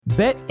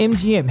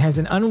BetMGM has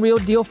an unreal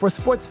deal for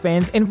sports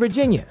fans in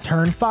Virginia.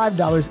 Turn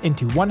 $5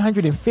 into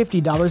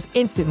 $150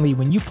 instantly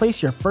when you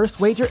place your first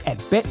wager at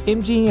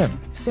BetMGM.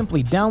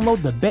 Simply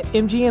download the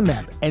BetMGM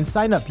app and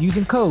sign up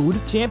using code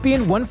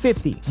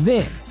Champion150.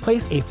 Then,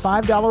 place a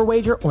 $5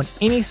 wager on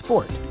any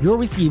sport. You'll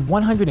receive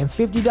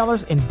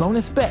 $150 in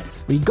bonus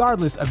bets,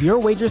 regardless of your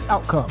wager's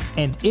outcome.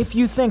 And if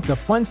you think the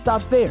fun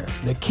stops there,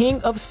 the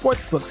King of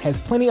Sportsbooks has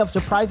plenty of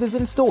surprises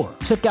in store.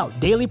 Check out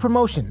daily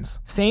promotions,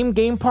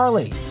 same-game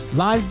parlays,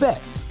 live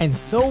bets, and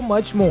so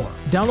much more.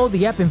 Download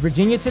the app in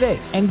Virginia today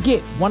and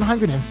get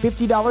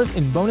 $150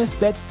 in bonus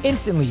bets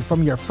instantly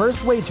from your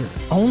first wager.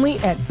 Only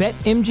at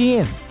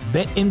BetMGM.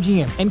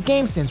 BetMGM and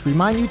GameSense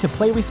remind you to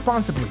play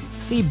responsibly.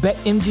 See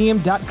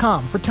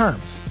BetMGM.com for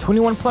terms.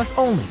 21 plus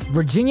only.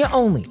 Virginia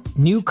only.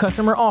 New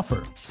customer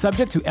offer.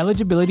 Subject to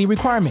eligibility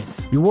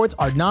requirements. Rewards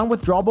are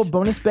non-withdrawable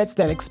bonus bets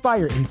that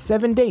expire in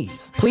 7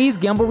 days. Please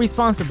gamble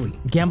responsibly.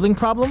 Gambling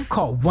problem?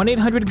 Call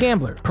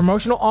 1-800-GAMBLER.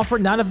 Promotional offer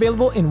not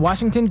available in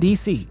Washington,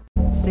 D.C.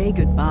 Say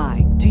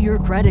goodbye to your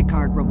credit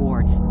card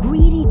rewards.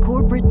 Greedy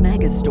corporate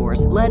mega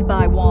stores, led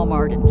by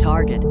Walmart and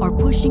Target, are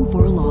pushing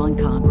for a law in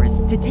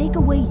Congress to take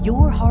away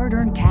your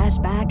hard-earned cash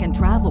back and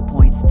travel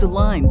points to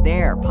line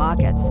their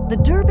pockets. The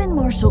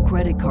Durbin-Marshall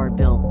credit card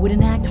bill would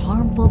enact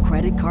harmful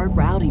credit card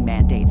routing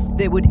mandates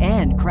that would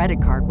end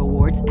credit card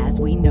rewards as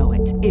we know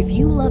it. If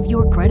you love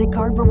your credit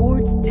card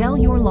rewards, tell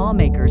your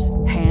lawmakers,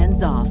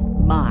 hands off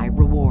my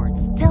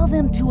rewards. Tell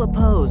them to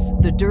oppose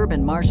the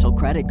Durbin-Marshall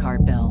credit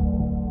card bill.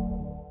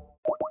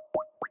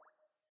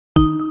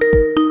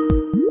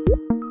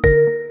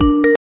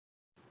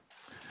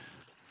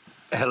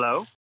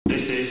 Hello.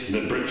 This is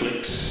the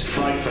Britflix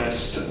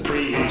Frightfest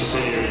Preview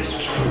Series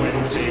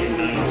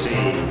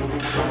 2019.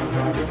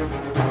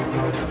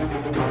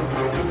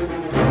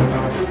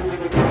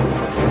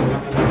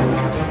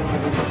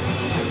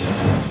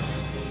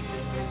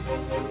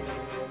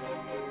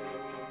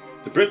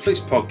 The Britflix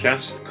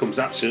podcast comes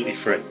absolutely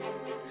free.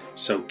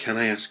 So can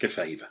I ask a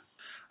favour?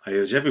 I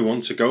urge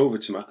everyone to go over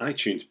to my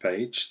iTunes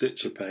page,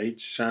 Stitcher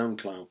page,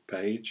 SoundCloud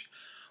page,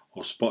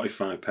 or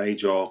Spotify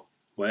page, or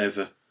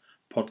whatever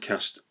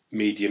podcast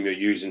medium you're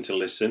using to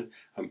listen,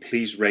 and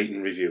please rate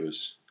and review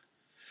us.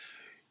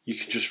 You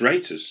can just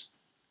rate us.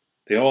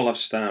 They all have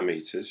star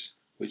meters,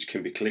 which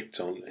can be clicked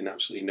on in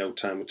absolutely no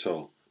time at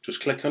all. Just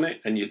click on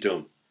it and you're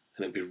done,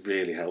 and it'll be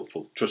really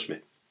helpful. Trust me.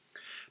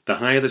 The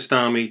higher the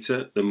star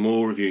meter, the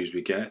more reviews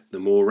we get, the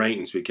more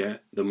ratings we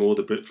get, the more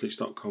the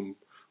Britflix.com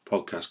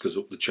podcast goes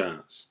up the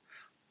charts.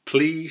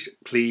 Please,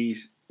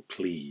 please,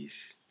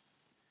 please.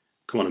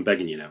 Come on, I'm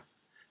begging you now.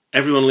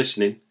 Everyone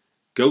listening,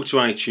 go to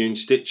iTunes,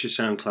 Stitcher,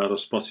 SoundCloud or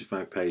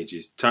Spotify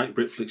pages, type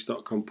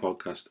Britflix.com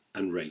podcast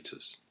and rate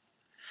us.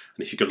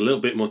 And if you've got a little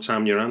bit more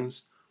time in your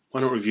hands,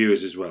 why not review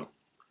us as well?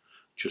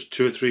 Just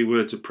 2 or 3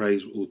 words of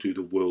praise will do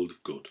the world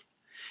of good.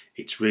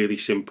 It's really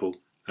simple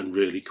and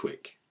really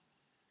quick.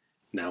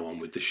 Now on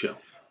with the show.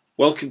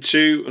 Welcome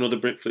to another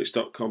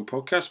Britflix.com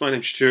podcast. My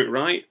name's Stuart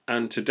Wright,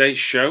 and today's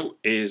show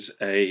is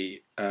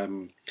a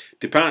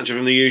departure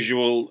from the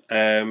usual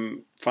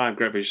 5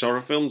 Great British Horror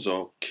Films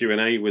or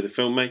Q&A with a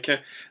filmmaker.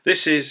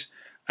 This is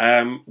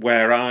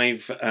where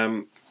I've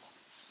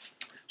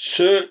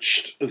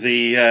searched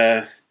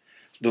the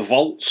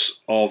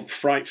vaults of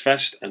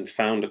Frightfest and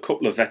found a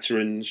couple of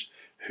veterans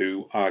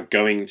who are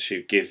going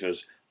to give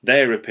us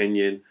their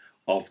opinion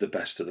of the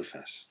best of the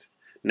fest.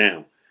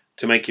 Now,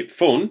 to make it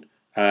fun,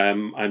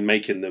 I'm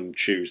making them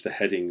choose the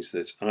headings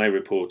that I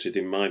reported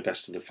in my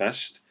Best of the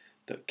Fest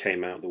that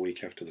came out the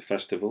week after the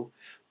festival,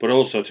 but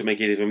also to make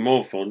it even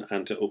more fun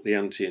and to up the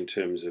ante in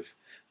terms of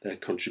their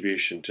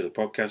contribution to the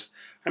podcast.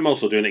 I'm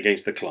also doing it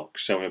against the clock,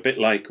 so a bit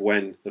like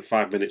when the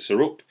 5 minutes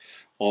are up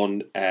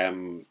on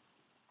 5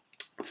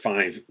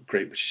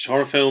 Great British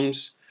Horror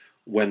Films,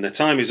 when the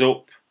time is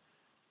up,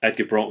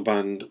 Edgar Broughton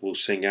Band will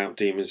sing out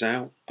Demons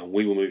Out and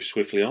we will move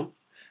swiftly on.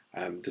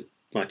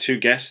 My 2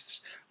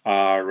 guests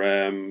are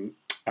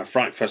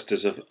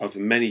Frightfesters of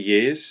many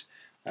years,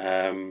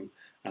 and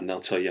they'll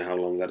tell you how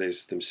long that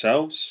is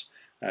themselves.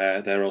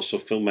 They're also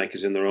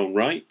filmmakers in their own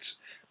right.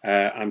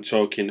 I'm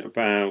talking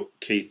about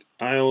Keith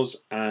Isles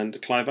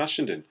and Clive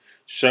Ashenden.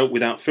 So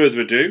without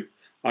further ado,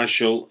 I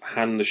shall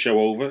hand the show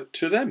over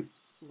to them.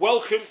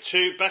 Welcome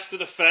to Best of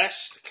the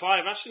Fest,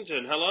 Clive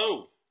Ashenden.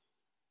 Hello.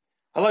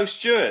 Hello,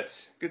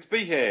 Stuart. Good to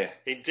be here.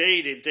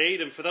 Indeed, indeed.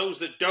 And for those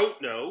that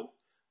don't know,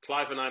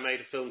 Clive and I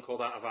made a film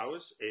called Out of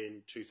Hours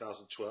in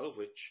 2012,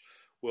 which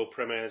will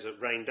premiere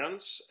at Rain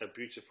Dance, a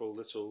beautiful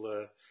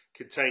little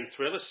contained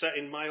thriller set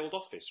in my old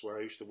office where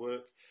I used to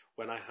work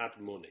when I had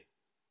money.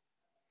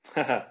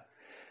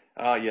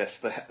 Ah,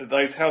 yes,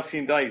 those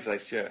halcyon days,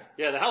 Stuart.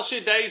 Yeah, the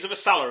halcyon days of a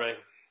salary.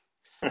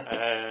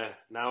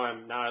 Now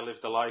I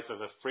live the life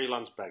of a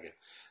freelance beggar.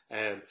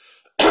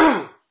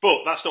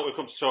 But that's not what we've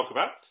come to talk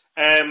about.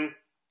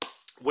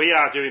 We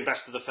are doing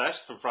Best of the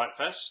Fest from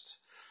Frightfest,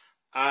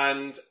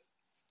 and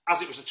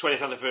as it was the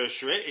 20th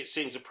anniversary, it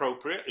seems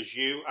appropriate, as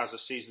you, as a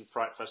seasoned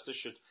Frightfester,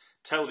 should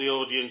tell the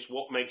audience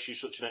what makes you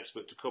such an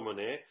expert to come on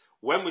here.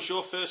 When was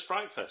your first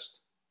Frightfest?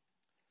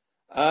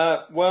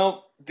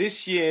 Well,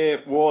 this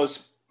year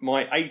was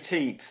my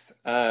 18th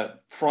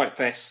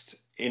Frightfest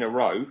in a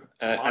row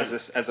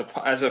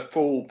as a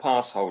full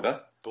pass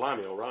holder.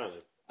 Blimey,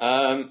 O'Reilly.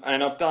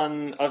 And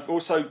I've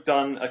also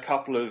done a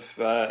couple of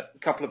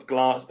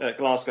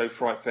Glasgow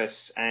Fright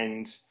Fests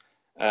and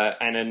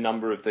a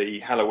number of the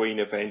Halloween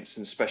events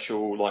and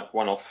special like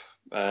one-off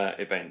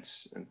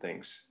events and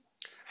things.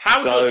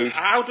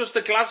 How does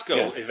the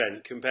Glasgow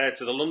event compare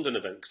to the London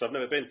event? Because I've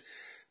never been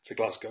to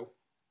Glasgow.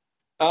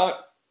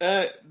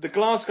 The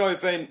Glasgow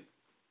event,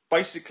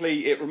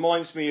 basically, it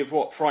reminds me of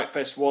what Fright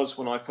Fest was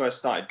when I first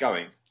started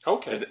going.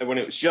 Okay. When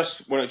it was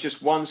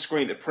just one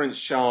screen at Prince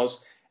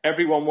Charles.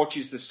 Everyone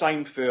watches the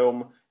same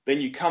film, then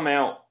you come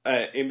out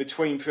in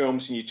between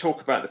films and you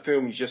talk about the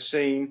film you've just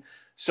seen.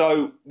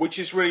 So, which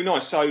is really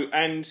nice. So,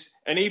 and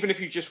even if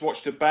you just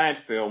watched a bad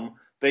film,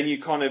 then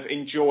you kind of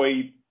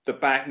enjoy the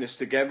badness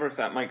together, if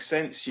that makes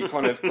sense. You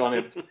kind of,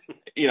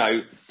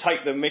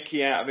 take the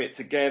mickey out of it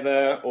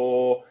together,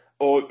 or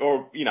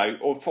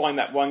find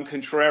that one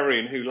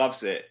contrarian who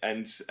loves it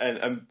and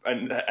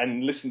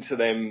listen to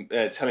them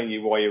telling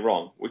you why you're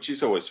wrong, which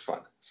is always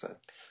fun.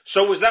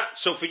 So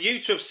for you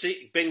to have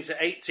been to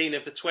 18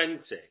 of the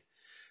 20,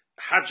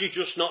 had you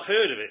just not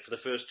heard of it for the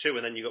first two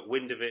and then you got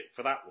wind of it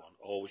for that one,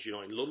 or was you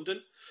not in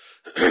London?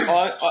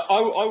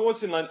 I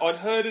was in London. I'd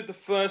heard of the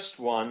first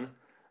one,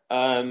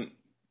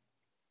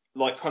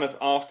 like kind of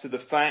after the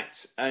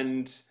fact,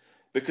 and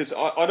because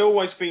I'd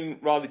always been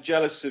rather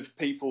jealous of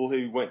people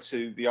who went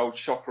to the old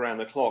Shock Around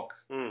the Clock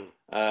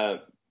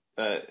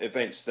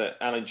events that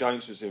Alan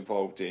Jones was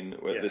involved in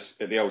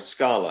at the old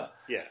Scala,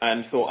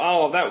 and thought,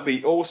 oh, that would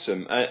be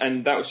awesome.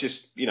 And that was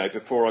just,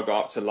 before I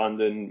got up to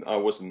London,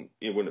 wouldn't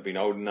have been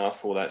old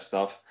enough, all that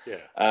stuff.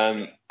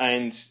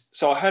 And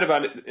so I heard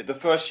about it the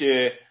first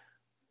year,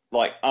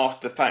 like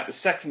after the fact. The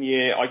second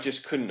year, I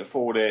just couldn't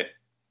afford it.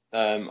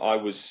 I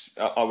was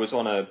a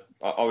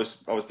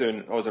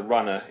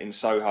runner in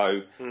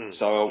Soho,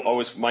 so I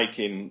was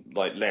making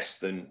like less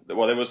than,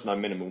 well, there was no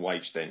minimum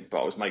wage then,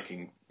 but I was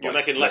making. You're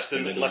making less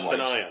than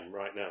I am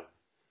right now.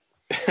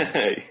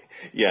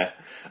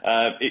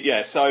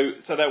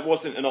 So that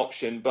wasn't an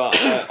option, but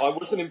I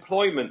was in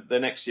employment the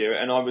next year,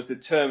 and I was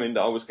determined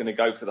that I was going to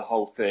go for the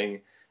whole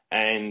thing,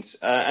 and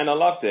I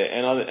loved it,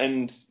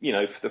 and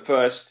for the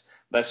first,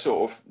 that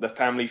sort of the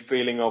family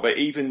feeling of it,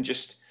 even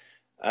just.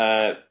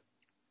 A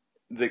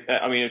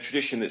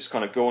tradition that's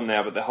kind of gone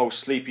now, but the whole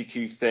sleepy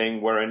queue thing,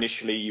 where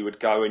initially you would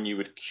go and you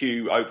would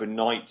queue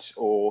overnight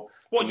or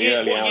what the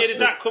early hours did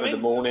that come in in,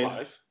 the morning.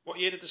 Clive? What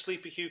year did the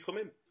sleepy queue come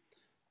in?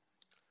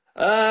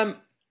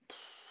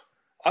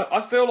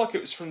 I feel like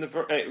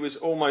it was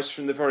almost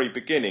from the very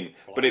beginning,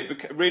 but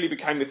it really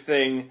became a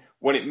thing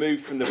when it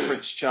moved from the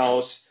Prince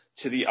Charles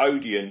to the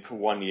Odeon for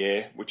 1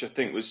 year, which I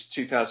think was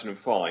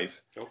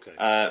 2005. Okay.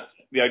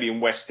 The Odeon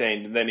West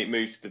End, and then it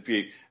moved to the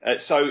View.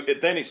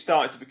 Then it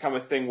started to become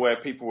a thing where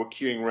people were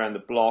queuing around the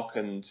block,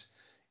 and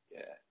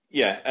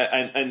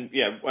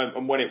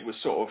when it was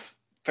sort of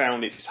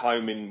found its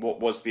home in what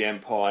was the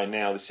Empire,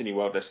 now the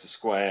Cineworld Leicester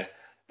Square,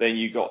 then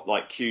you got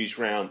like queues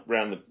round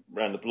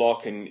the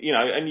block, and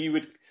you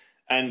would.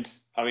 And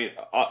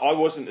I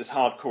wasn't as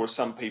hardcore as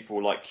some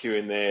people, like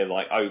queuing there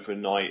like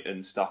overnight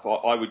and stuff.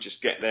 I would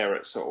just get there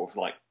at sort of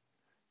like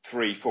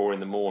 3-4 in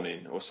the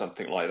morning or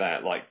something like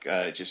that,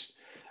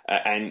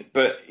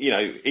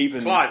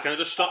 even Clive, can I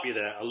just stop you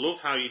there? I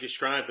love how you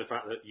describe the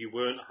fact that you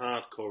weren't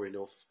hardcore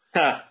enough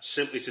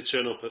simply to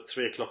turn up at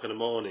 3 o'clock in the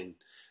morning.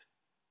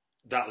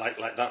 That like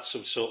that's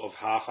some sort of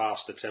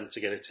half-assed attempt to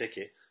get a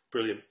ticket.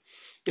 Brilliant.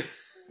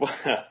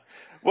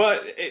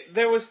 Well,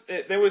 there was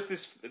always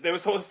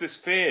this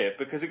fear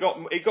because it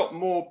got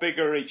more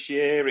bigger each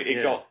year.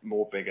 It got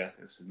more bigger.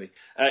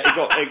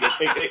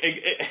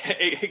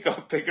 It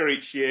got bigger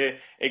each year.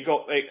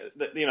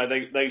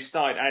 They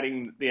started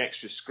adding the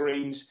extra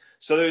screens.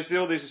 So there was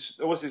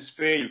always this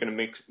fear you're going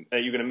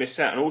to miss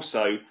out. And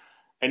also,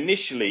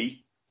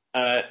 initially,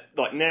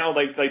 now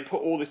they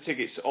put all the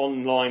tickets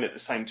online at the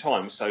same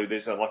time, so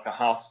there's a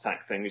heart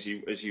attack thing as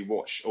you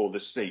watch all the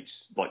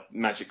seats like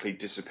magically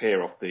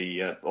disappear off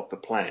the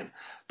plan.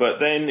 But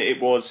then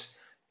it was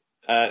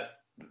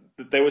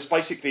there was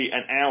basically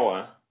an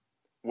hour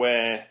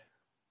where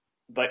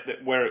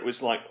it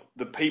was like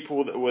the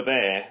people that were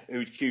there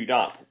who'd queued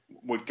up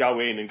would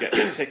go in and get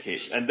their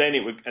tickets, and then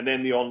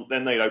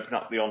they'd open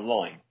up the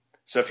online.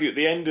 So if you're at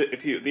the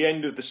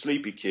end of the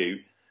sleepy queue,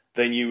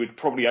 then you would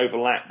probably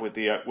overlap with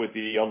the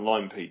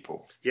online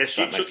people. Yes,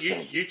 you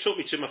took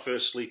me to my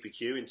first sleepy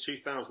queue in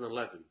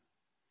 2011.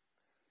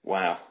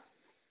 Wow,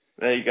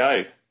 there you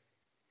go.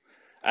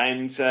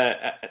 And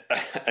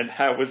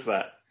how was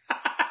that?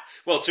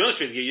 Well, to be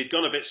honest with you, you'd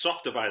gone a bit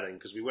softer by then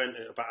because we went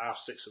at about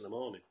 6:30 in the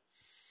morning.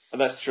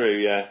 That's true.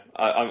 Yeah,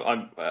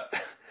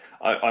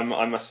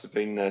 I must have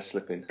been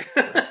slipping.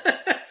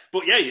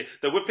 But yeah,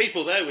 there were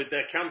people there with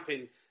their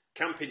camping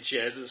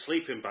chairs and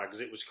sleeping bags.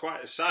 It was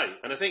quite a sight.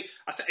 And I think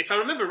if I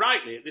remember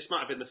rightly, this might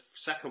have been the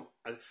second.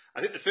 I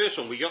think the first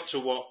one we got to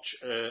watch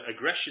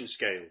Aggression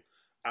Scale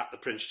at the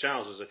Prince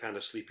Charles as a kind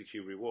of sleepy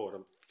queue reward.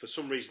 And for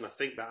some reason, I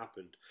think that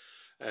happened.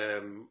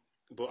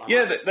 But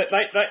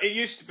it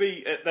used to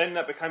be. Then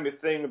that became a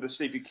thing of the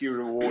Stevie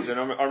Q Award, and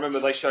I remember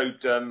they showed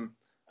 "Don't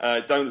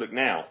Look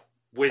Now"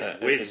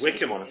 with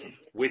Wickham. One of them.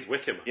 With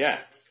Wickham. Yeah.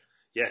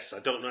 Yes, I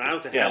don't know how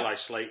the hell I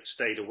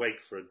stayed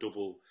awake for a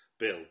double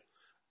bill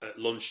at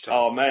lunchtime.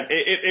 Oh man,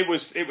 it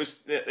was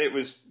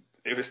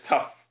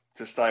tough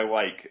to stay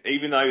awake,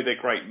 even though they're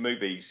great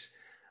movies.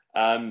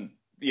 The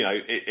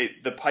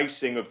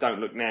pacing of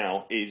Don't Look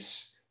Now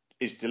is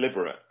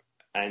deliberate,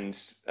 and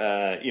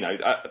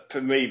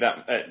for me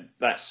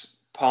that's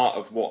part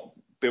of what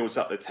builds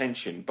up the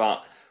tension.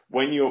 But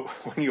when you're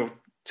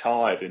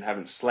tired and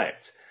haven't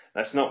slept,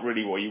 that's not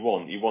really what you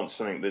want. You want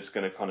something that's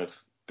going to kind of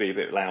be a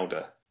bit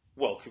louder.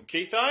 Welcome,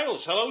 Keith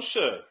Isles. Hello,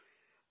 sir.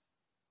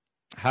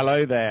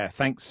 Hello there.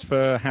 Thanks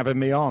for having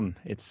me on.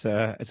 It's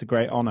a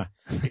great honour.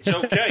 It's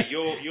okay.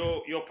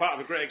 You're part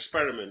of a great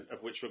experiment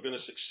of which we're going to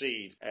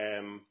succeed.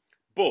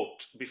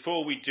 But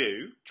before we do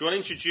you want to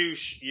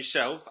introduce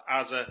yourself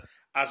as a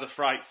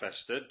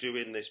Frightfester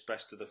doing this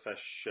Best of the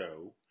Fest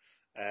show?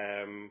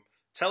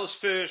 Tell us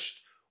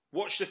first,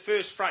 what's the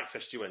first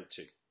Frightfest you went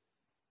to?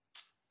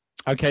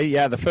 Okay,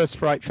 yeah, the first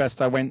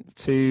Frightfest I went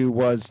to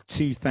was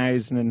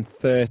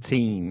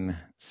 2013.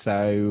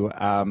 So,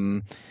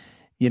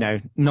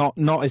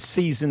 not as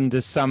seasoned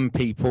as some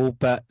people,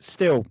 but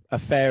still a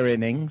fair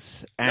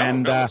innings.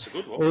 And that's a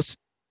good one.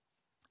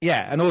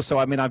 Also,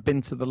 I mean, I've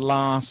been to the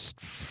last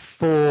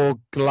 4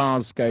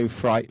 Glasgow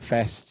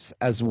Frightfests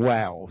as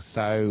well.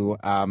 So,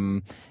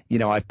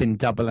 I've been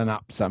doubling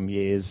up some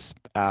years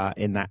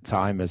in that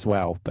time as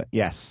well. But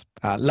yes,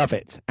 love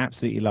it.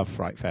 Absolutely love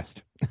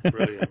Frightfest.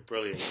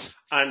 Brilliant.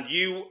 And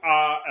you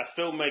are a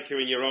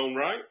filmmaker in your own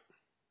right?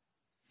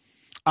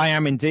 I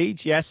am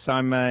indeed, yes.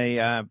 I'm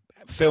a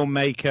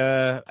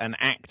filmmaker, an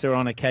actor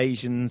on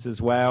occasions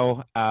as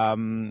well.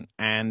 And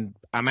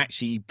I'm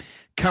actually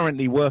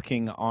currently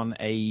working on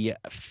a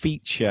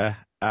feature,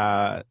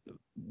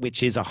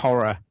 which is a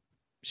horror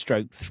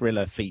stroke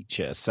thriller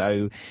feature.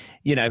 So,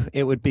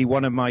 it would be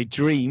one of my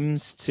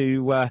dreams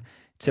to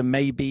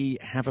maybe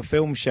have a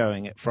film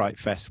showing at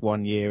Frightfest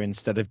one year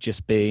instead of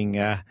just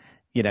being,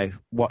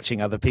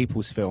 watching other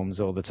people's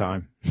films all the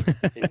time.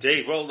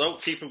 Indeed. Well, no,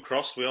 keep them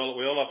crossed. We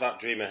all have that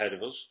dream ahead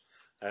of us.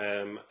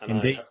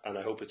 Indeed.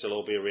 I hope it'll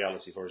all be a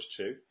reality for us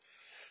too.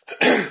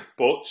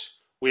 But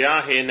we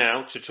are here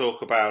now to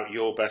talk about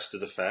your Best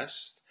of the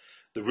Fest.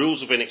 The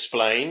rules have been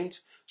explained,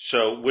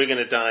 so we're going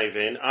to dive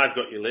in. I've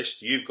got your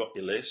list. You've got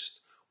your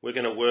list. We're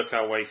going to work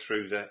our way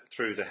through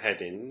the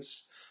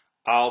headings.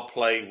 I'll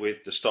play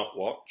with the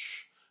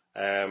stopwatch,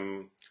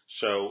 and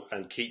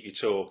keep you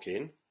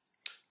talking.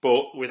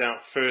 But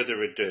without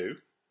further ado,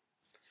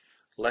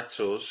 let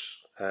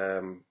us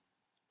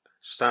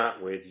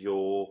start with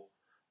your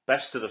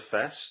Best of the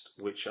Fest,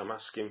 which I'm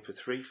asking for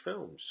 3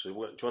 films. So do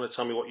you want to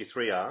tell me what your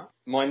 3 are?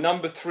 My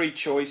number 3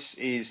 choice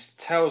is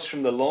Tales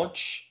from the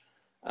Lodge,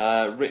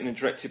 written and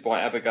directed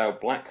by Abigail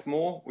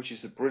Blackmore, which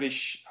is a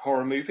British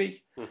horror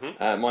movie.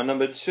 Mm-hmm. My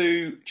number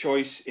 2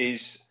 choice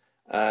is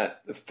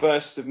the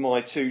first of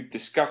my 2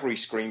 Discovery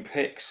Screen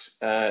picks,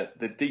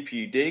 The Deeper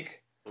You Dig,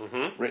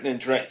 mm-hmm.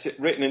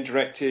 written and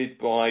directed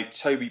by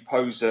Toby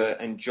Poser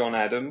and John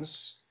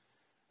Adams.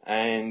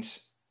 And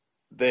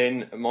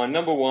then my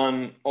number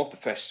 1 of the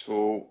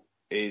festival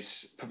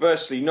is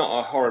perversely not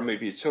a horror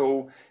movie at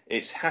all.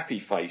 It's Happy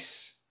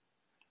Face,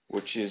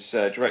 which is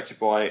directed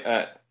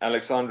by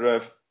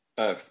Alexandra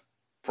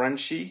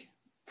Franci.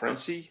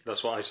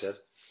 That's what I said.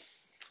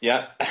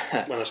 Yeah,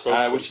 when I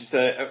spoke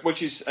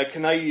which is a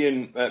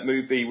Canadian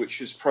movie which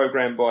was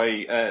programmed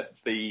by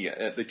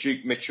the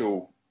Duke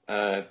Mitchell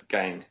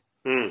gang,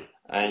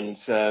 and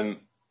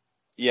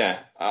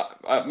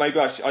maybe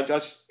I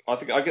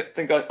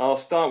think I'll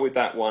start with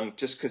that one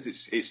just because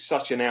it's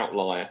such an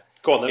outlier.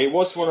 Go on then. It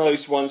was one of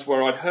those ones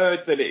where I'd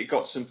heard that it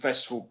got some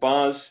festival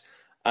buzz.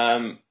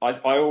 I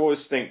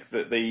always think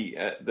that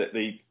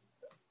the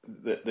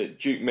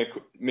Duke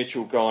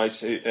Mitchell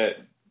guys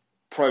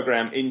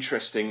program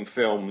interesting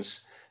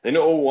films. They're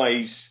not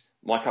always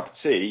my cup of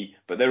tea,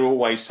 but they're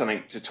always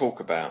something to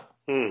talk about.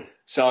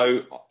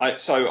 So I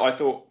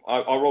thought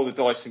I'll roll the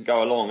dice and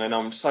go along, and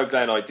I'm so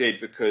glad I did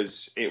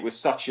because it was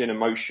such an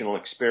emotional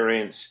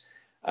experience.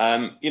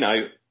 I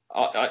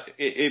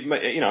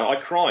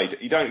cried.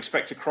 You don't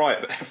expect to cry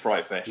at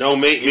Frightfest. No,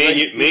 me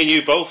and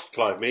you both,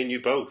 Clive. Me and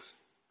you both.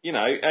 You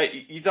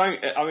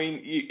don't. I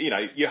mean,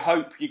 you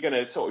hope you're going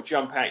to sort of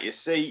jump out your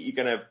seat.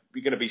 You're going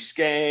to be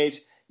scared.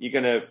 You're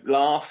going to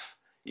laugh.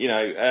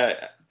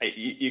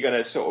 You're going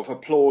to sort of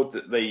applaud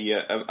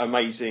the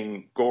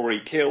amazing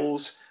gory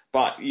kills,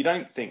 but you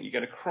don't think you're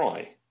going to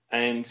cry.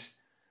 And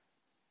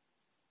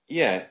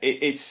yeah,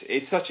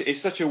 it's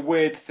such a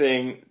weird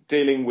thing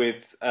dealing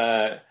with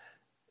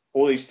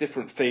all these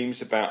different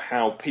themes about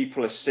how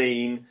people are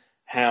seen,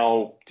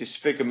 how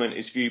disfigurement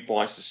is viewed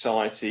by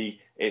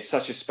society. It's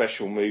such a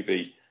special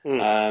movie,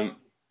 and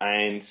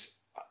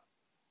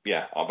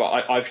yeah,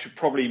 but I should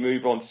probably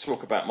move on to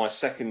talk about my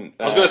second.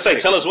 I was going to say,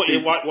 tell us what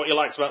you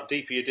liked about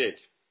Deeper You Dig.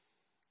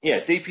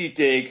 Yeah, Deeper You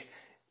Dig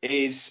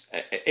is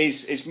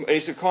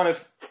a kind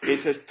of,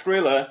 it's a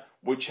thriller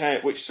which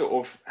sort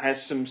of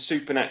has some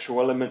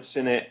supernatural elements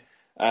in it.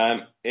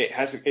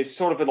 It's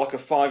sort of like a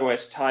Far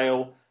West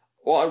tale.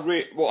 What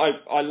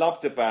I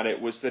loved about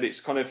it was that it's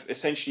kind of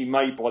essentially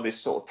made by this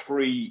sort of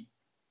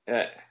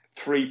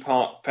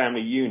three-part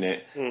family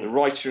unit. The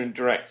writer and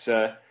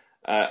director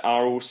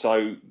are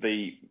also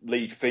the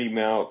lead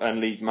female and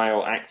lead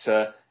male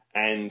actor,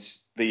 and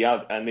the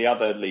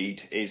other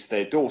lead is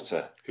their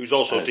daughter, who's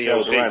also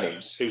DOP.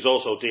 Who's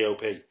also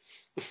DOP.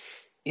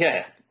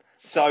 Yeah.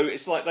 So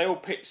it's like they all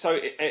pick. So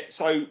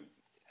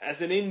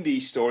as an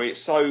indie story, it's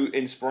so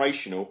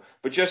inspirational.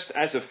 But just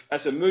as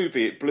a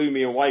movie, it blew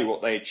me away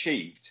what they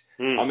achieved.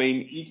 I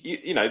mean,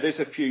 you know, there's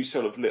a few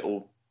sort of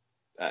little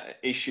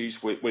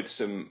issues with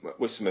some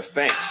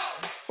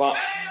effects, but.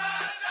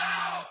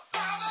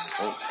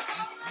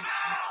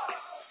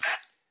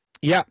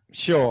 Yeah,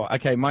 sure.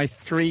 Okay, my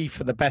 3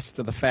 for the best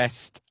of the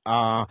fest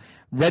are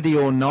Ready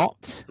or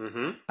Not,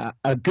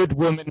 A Good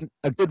Woman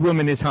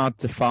is Hard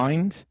to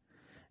Find,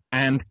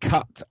 and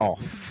Cut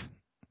Off.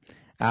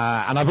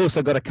 And I've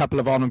also got a couple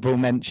of honourable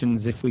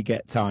mentions if we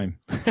get time.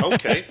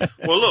 Okay.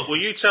 Well, look.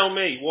 Will you tell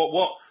me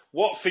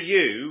what for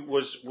you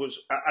was?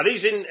 Are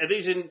these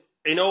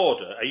in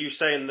order? Are you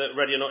saying that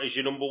Ready or Not is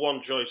your number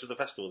one choice of the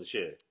festival this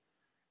year?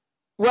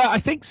 Well, I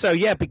think so.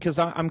 Yeah, because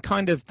I'm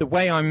kind of the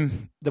way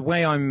I'm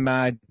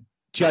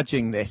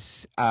judging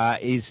this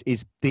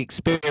is the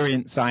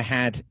experience I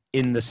had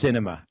in the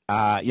cinema.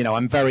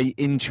 I'm very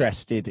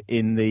interested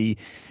in the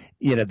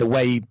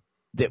way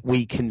that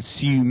we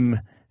consume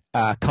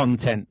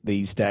content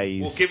these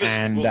days. Well, give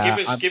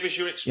us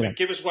your experience.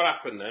 Give us what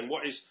happened then.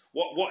 What is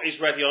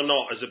Ready or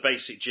Not as a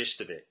basic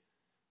gist of it?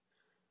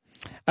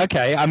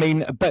 Okay, I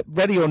mean, but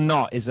Ready or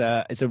Not is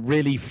a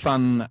really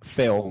fun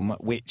film,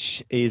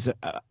 which is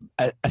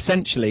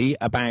essentially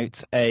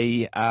about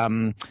a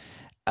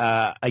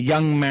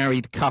young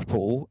married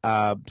couple,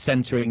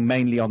 centering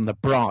mainly on the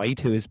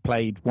bride, who is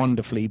played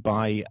wonderfully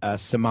by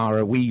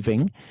Samara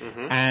Weaving.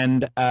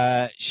 And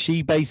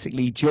she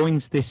basically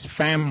joins this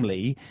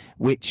family,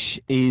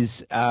 which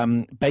is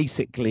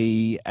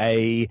basically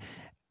a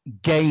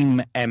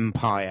game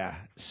empire.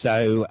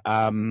 So,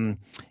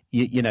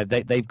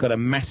 they've got a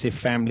massive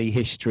family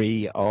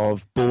history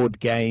of board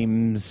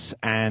games,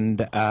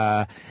 and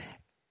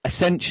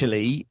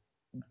essentially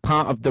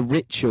part of the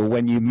ritual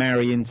when you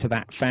marry into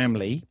that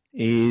family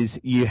is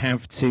you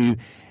have to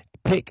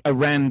pick a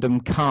random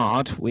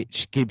card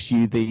which gives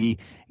you the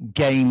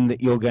game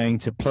that you're going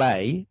to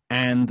play.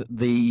 And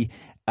the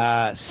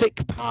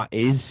sick part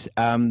is,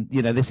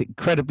 this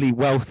incredibly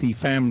wealthy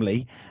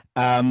family,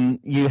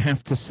 you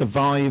have to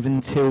survive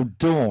until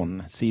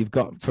dawn. So you've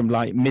got from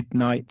like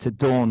midnight to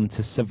dawn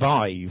to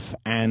survive.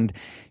 And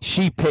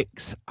she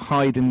picks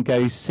hide and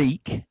go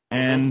seek,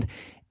 and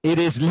it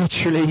is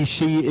literally,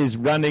 she is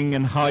running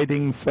and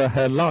hiding for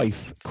her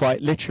life, quite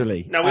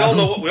literally. Now we all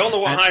know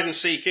what hide and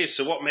seek is.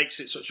 So what makes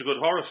it such a good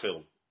horror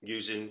film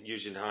using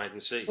hide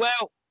and seek?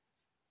 Well,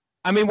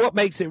 I mean, what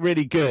makes it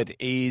really good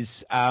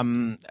is,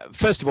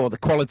 first of all, the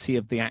quality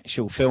of the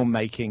actual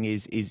filmmaking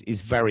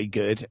is very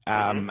good,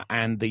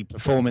 and the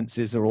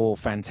performances are all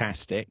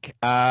fantastic.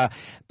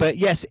 But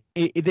yes,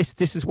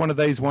 this is one of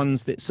those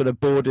ones that sort of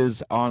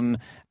borders on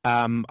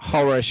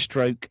horror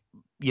stroke,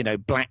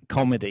 black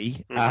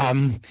comedy,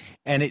 and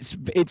it's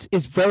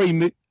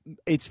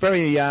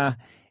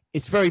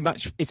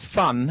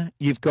fun.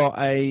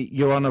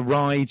 You're on a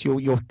ride.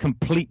 You're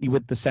completely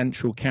with the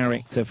central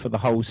character for the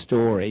whole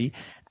story,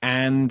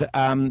 and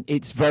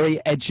it's very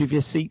edge of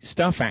your seat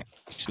stuff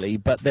actually.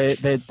 But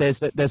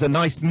there's a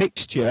nice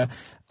mixture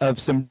of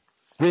some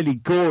really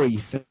gory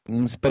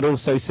things, but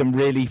also some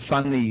really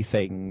funny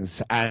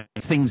things, and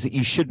things that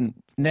you shouldn't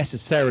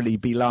necessarily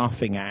be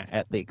laughing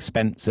at the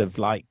expense of,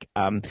 like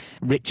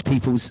rich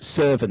people's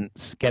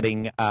servants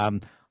getting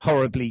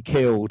horribly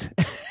killed.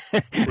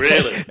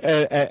 Really?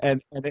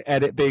 and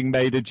it being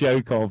made a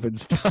joke of and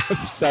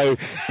stuff. So,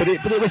 but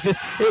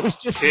it was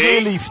just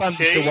really fun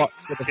to watch.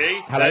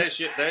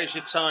 There's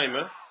your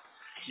timer.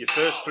 Your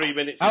first 3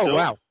 minutes is up.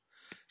 Wow.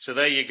 So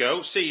there you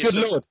go. See,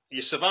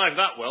 you survived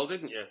that well,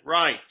 didn't you?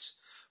 Right.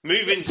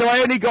 Moving. So I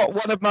only got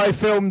one of my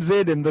films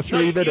in the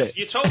 3 minutes.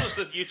 You told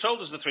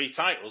us the 3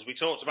 titles. We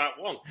talked about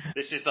one.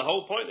 This is the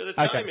whole point of the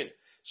timing. Okay.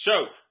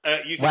 So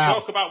you can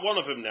talk about one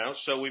of them now.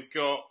 So we've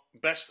got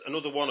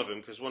another one of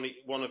them, because one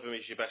of them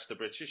is your best of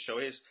British. So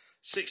here's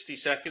 60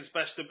 seconds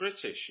best of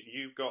British.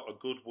 You've got A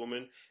Good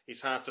Woman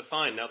is Hard to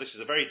Find. Now this is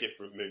a very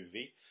different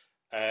movie.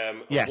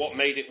 Yes. What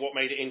made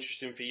it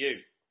interesting for you?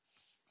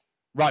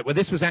 Right. Well,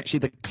 this was actually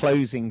the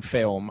closing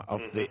film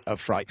of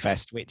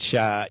Frightfest, which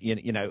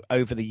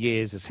over the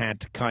years has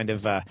had kind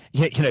of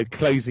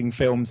closing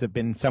films have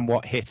been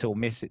somewhat hit or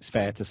miss. It's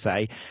fair to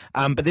say,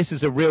 but this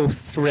is a real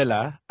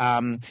thriller.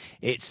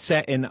 It's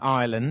set in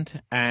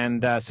Ireland,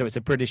 and so it's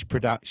a British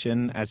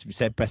production, as we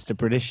said, best of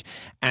British,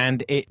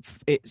 and it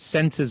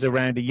centres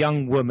around a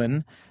young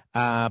woman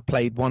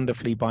played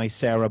wonderfully by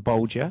Sarah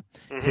Bolger,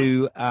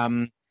 who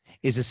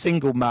is a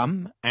single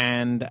mum,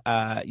 and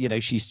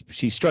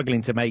she's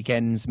struggling to make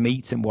ends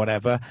meet and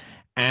whatever,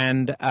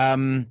 and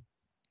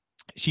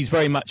she's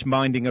very much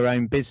minding her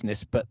own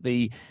business, but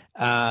the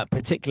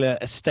particular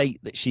estate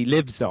that she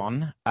lives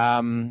on,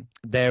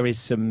 there is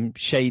some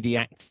shady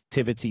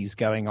activities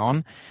going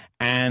on,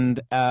 and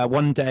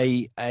one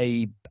day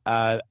a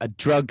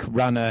drug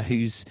runner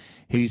who's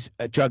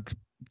a drug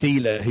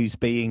dealer who's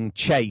being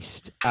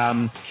chased.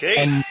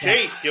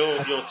 Keith,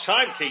 your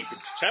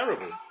timekeeping's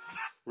terrible.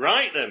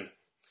 Right then.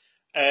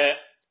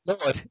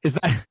 Lord, is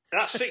that?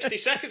 That's 60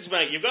 seconds,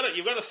 mate. You've got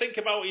to think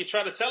about what you're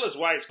trying to tell us.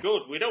 Why it's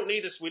good. We don't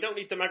need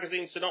the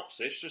magazine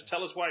synopsis. Just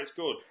tell us why it's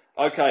good.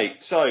 Okay,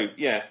 so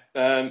yeah,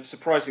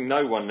 surprising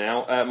no one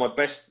now. My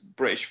best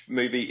British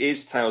movie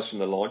is Tales from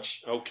the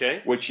Lodge.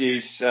 Okay, which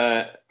is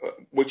a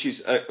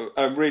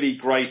really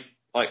great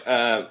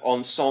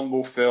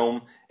ensemble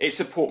film. It's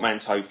a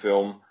portmanteau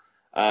film.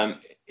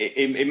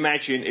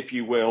 Imagine, if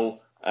you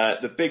will,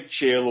 The Big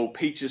Chill or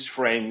Peter's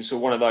Friends or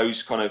one of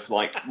those kind of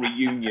like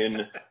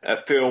reunion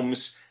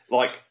films,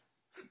 like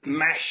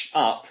mashed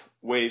up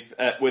with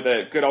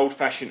a good old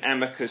fashioned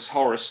Amicus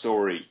horror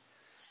story.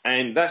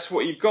 And that's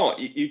what you've got.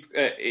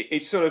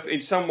 It's sort of,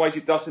 in some ways,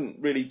 it doesn't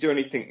really do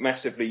anything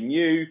massively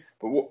new,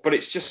 but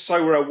it's just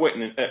so well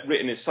written.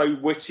 It's so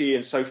witty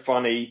and so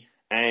funny,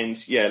 and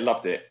yeah,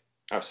 loved it.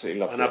 Absolutely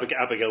loved it. And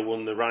Abigail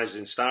won the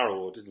Rising Star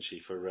Award, didn't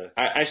she?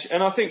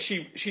 And I think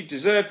she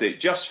deserved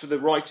it just for the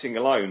writing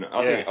alone.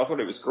 I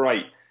thought it was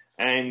great,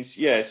 and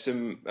yeah,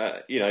 some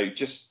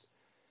just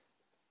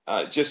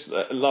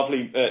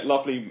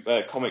lovely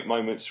comic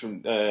moments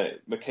from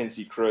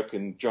Mackenzie Crook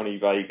and Johnny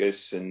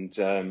Vegas, and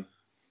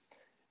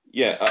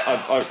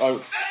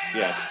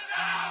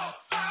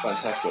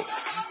fantastic.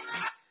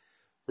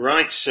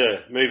 Right,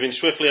 sir. Moving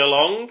swiftly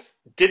along.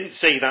 Didn't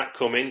see that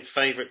coming.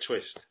 Favourite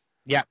twist.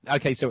 Yeah.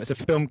 Okay. So it's a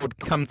film called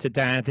Come to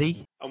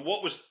Daddy. And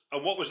what was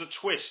the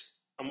twist?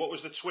 And what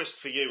was the twist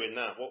for you in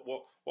that?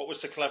 What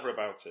was so clever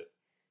about it?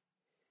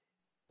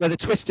 Well, the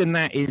twist in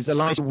that is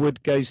Elijah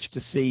Wood goes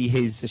to see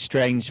his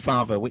estranged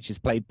father, which is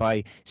played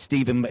by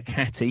Stephen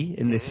McHattie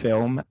in this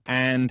film,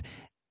 and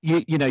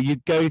you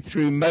go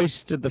through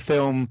most of the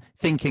film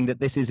thinking that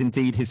this is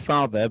indeed his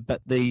father,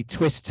 but the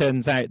twist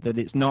turns out that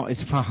it's not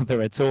his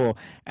father at all,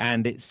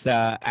 and it's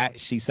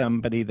actually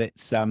somebody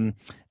that's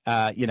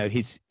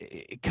he's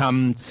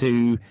come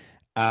to.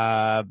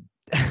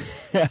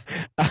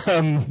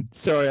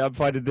 Sorry, I'm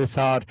finding this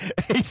hard.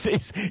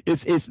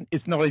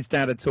 It's not his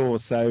dad at all.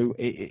 So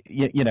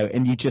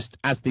and you just,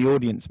 as the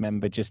audience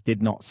member, just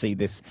did not see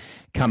this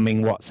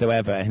coming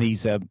whatsoever. And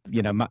he's a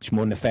much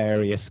more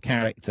nefarious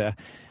character.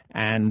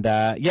 And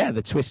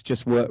the twist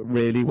just worked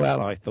really well,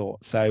 I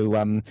thought.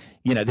 So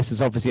this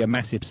is obviously a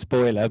massive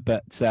spoiler,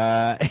 but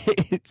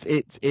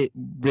it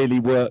really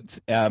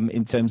worked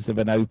in terms of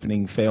an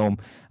opening film.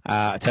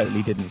 I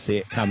totally didn't see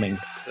it coming.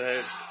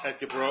 There's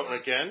Edgar Broughton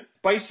again.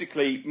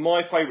 Basically,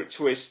 my favourite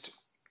twist,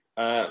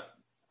 and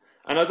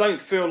I don't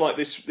feel like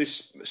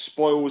this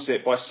spoils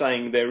it by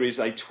saying there is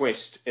a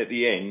twist at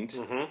the end.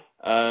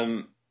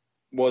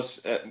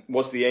 Was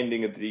the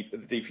ending of the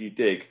Deeper You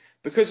Dig,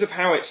 because of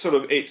how it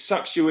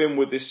sucks you in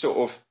with this sort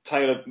of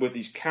tale with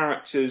these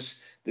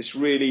characters, this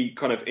really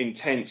kind of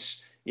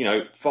intense,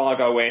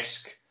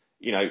 Fargo-esque,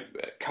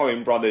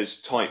 Coen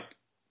Brothers type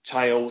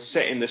tale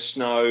set in the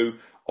snow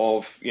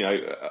of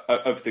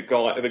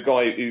the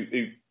guy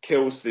who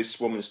kills this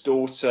woman's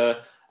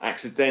daughter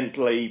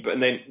accidentally, but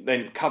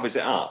then covers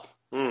it up.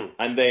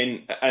 And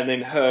then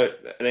her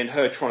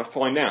trying to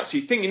find out. So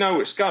you think you know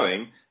where it's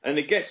going, and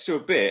it gets to a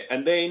bit,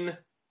 and then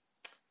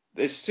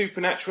there's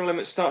supernatural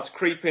elements start to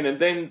creep in, and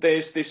then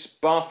there's this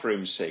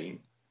bathroom scene.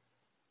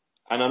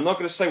 And I'm not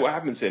going to say what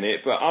happens in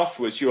it, but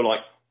afterwards you're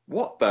like,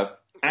 what the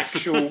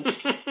actual,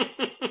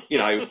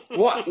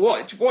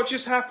 what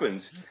just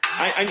happened?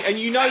 And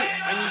you know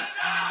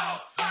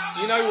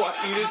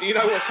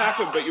what's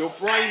happened, but your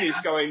brain is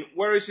going,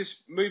 where is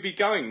this movie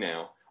going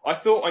now? I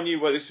thought I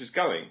knew where this was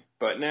going,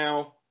 but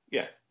now,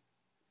 yeah.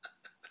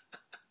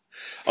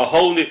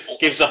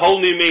 Gives a whole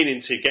new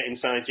meaning to Get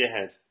Inside Your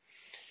Head.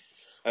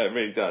 It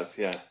really does,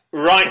 yeah.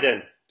 Right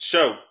then.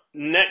 So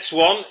next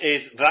one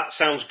is That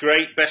Sounds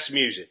Great, Best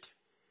Music.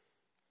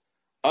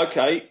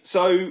 Okay,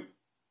 so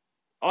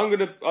I'm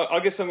gonna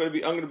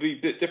be a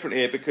bit different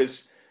here,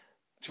 because,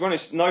 to be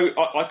honest,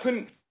 I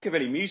couldn't think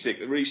of any music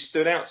that really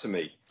stood out to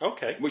me.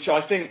 Okay. Which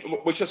I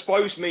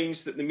suppose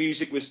means that the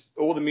music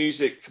for the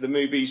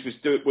movies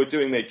were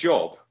doing their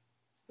job,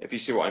 if you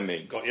see what I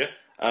mean. Got you.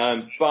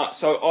 But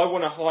so I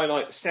want to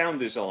highlight the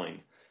sound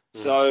design.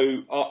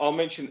 So I'll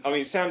mention,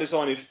 sound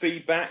design in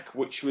Feedback,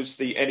 which was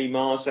the Eddie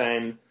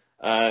Marzan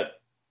kind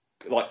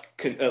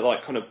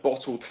of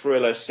bottled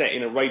thriller set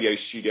in a radio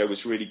studio,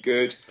 was really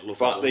good.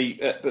 But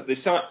the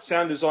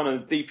sound design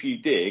on the Deep You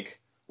Dig,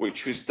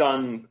 which was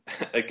done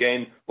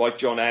again by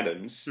John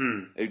Adams,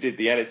 who did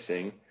the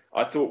editing,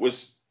 I thought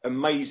was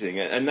amazing,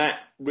 and that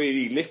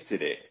really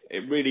lifted it.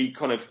 It really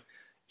kind of,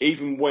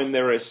 even when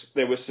there was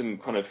some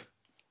kind of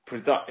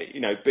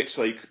bits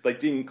where they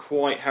didn't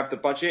quite have the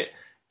budget,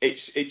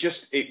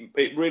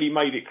 it really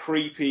made it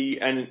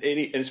creepy, and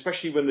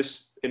especially when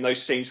in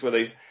those scenes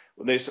where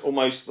there's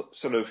almost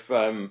sort of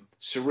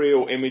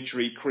surreal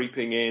imagery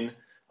creeping in.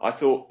 I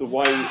thought the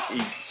way he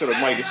sort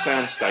of made a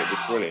soundscape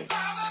was brilliant.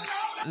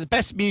 The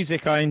best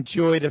music, I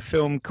enjoyed a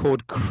film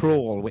called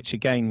Crawl, which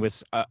again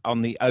was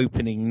on the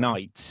opening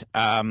night.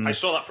 I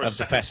saw that for a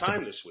second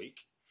time this week.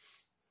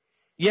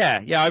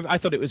 Yeah, I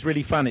thought it was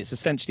really fun. It's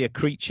essentially a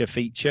creature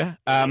feature,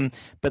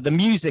 but the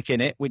music in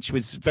it, which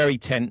was very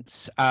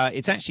tense,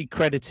 it's actually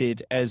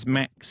credited as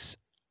Max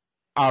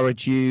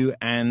Aradu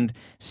and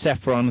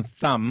Saffron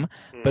Thumb,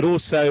 but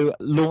also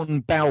Lorne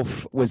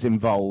Balfe was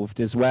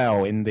involved as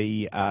well in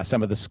the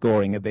some of the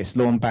scoring of this.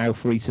 Lorne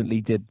Balfe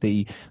recently did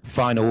the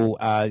final,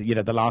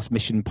 the last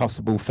Mission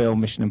Impossible film,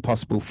 Mission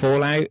Impossible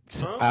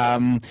Fallout,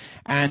 and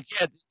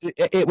yeah,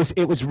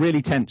 it was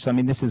really tense. I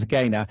mean, this is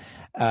again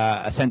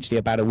essentially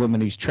about a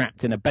woman who's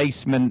trapped in a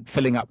basement,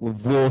 filling up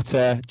with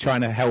water,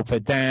 trying to help her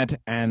dad,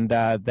 and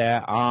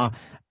there are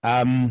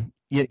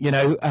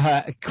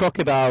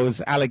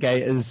crocodiles,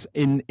 alligators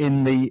in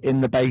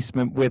the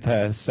basement with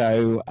her.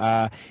 So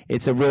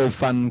it's a real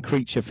fun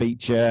creature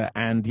feature,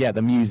 and yeah,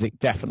 the music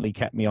definitely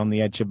kept me on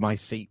the edge of my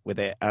seat with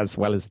it, as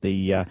well as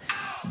the.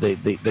 There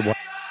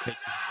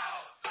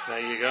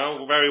you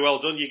go. Very well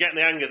done. You're getting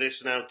the hang of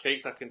this now,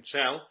 Keith. I can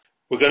tell.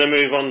 We're going to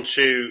move on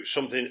to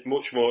something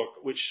much more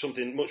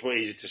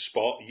easy to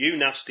spot. You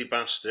nasty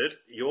bastard!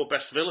 Your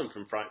best villain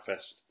from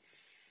Frightfest.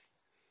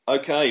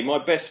 Okay, my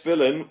best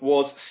villain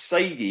was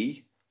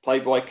Sadie,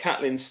 played by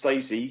Caitlin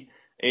Stasey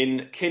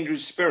in Kindred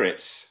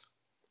Spirits.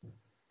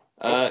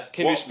 What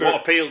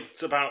appealed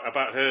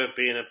about her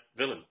being a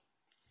villain?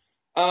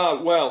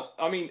 Well,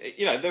 I mean,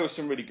 there were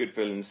some really good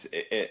villains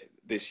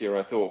this year,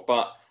 I thought,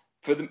 but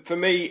for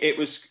me,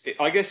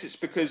 I guess it's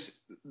because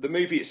the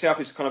movie itself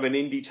is kind of an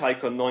indie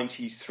take on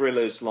 90s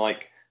thrillers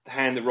like The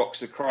Hand That Rocks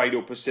the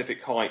Cradle,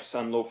 Pacific Heights,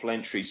 Unlawful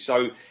Entry.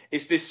 So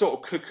it's this sort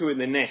of cuckoo in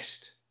the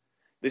nest.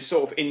 This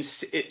sort of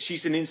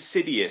she's an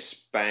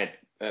insidious baddie.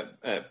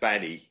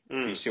 If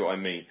you see what I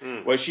mean?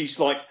 Where she's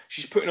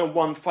putting on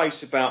one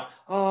face about,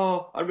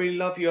 oh, I really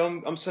love you,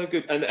 I'm so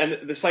good, and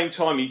at the same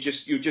time you're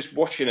just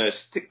watching her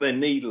stick their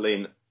needle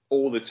in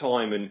all the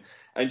time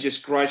and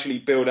just gradually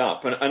build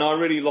up. And I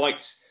really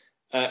liked,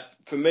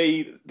 for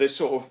me, the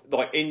sort of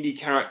like indie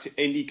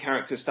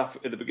character stuff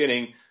at the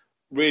beginning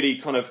really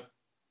kind of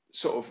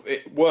sort of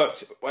it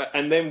worked,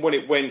 and then when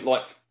it went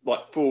like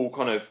full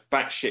kind of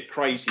batshit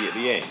crazy at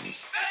the end,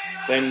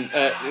 then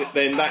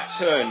that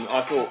turn,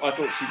 I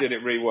thought she did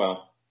it really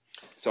well.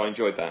 So I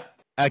enjoyed that.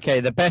 Okay,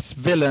 the best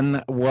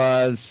villain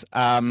was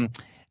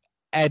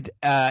Ed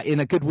in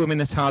A Good Woman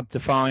Is Hard to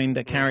Find,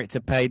 a character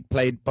played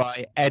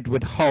by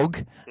Edward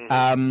Hogg.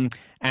 And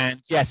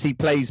yes, he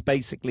plays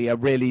basically a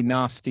really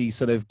nasty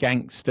sort of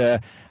gangster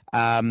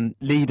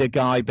leader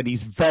guy, but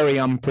he's very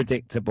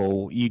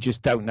unpredictable. You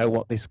just don't know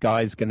what this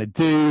guy's going to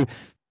do.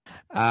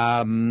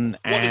 What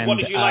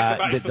did you like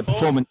about his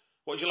performance?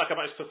 What did you like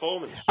about his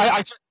performance?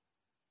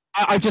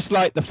 I just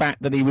like the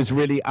fact that he was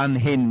really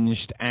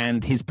unhinged,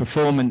 and his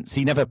performance,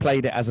 he never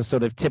played it as a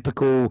sort of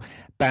typical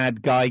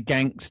bad guy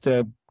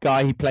gangster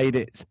guy. He played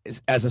it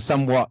as a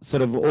somewhat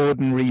sort of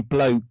ordinary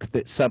bloke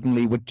that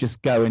suddenly would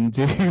just go and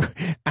do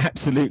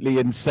absolutely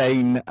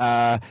insane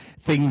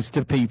things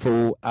to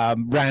people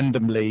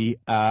randomly.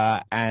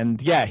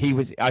 And yeah,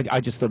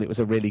 I just thought it was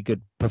a really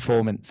good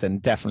performance,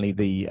 and definitely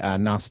the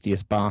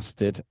nastiest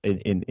bastard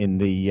in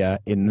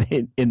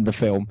the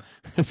film.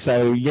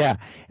 So yeah,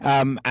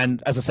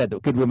 and as I said,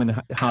 Good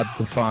Woman Hard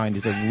to Find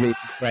is a really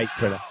great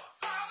thriller.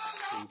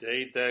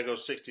 Indeed, there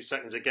goes 60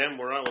 seconds again.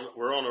 We're on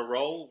a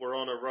roll. We're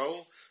on a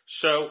roll.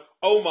 So,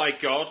 oh my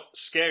God,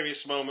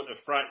 scariest moment of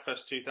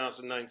Frightfest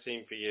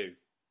 2019 for you.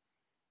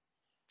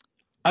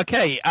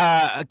 Okay,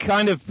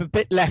 kind of a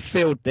bit left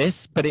field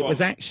this, but it was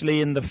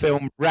actually in the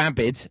film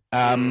Rabid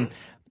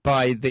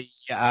by the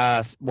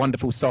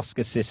wonderful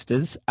Soska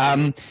sisters,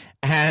 and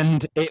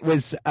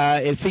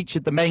it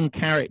featured the main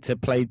character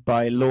played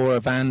by Laura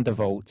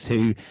Vandervoort,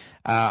 who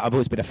I've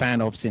always been a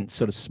fan of since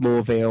sort of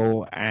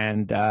Smallville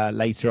and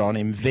later on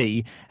in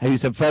V,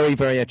 who's a very,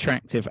 very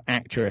attractive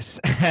actress.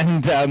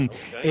 And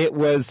it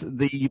was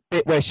the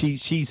bit where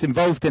she's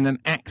involved in an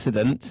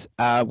accident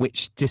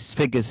which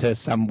disfigures her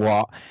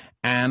somewhat.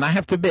 And I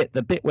have to admit,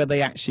 the bit where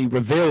they actually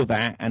reveal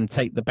that and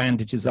take the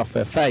bandages off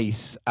her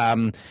face,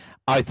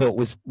 I thought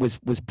was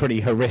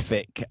pretty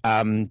horrific,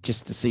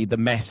 just to see the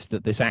mess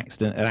that this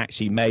accident had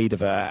actually made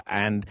of her.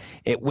 And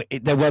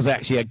there was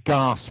actually a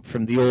gasp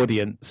from the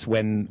audience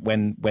when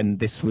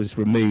this was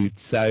removed.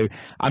 So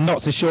I'm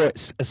not so sure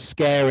it's a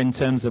scare in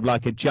terms of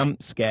like a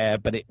jump scare,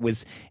 but it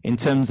was in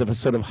terms of a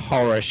sort of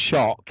horror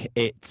shock.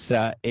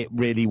 It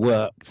really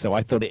worked. So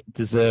I thought it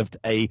deserved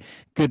a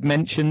good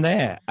mention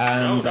there.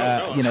 And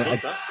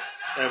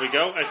there we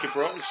go. Edgar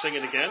Broughton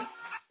singing again.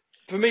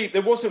 For me,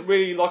 there wasn't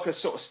really like a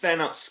sort of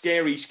stand-up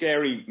scary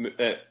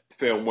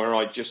film where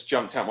I just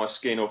jumped out my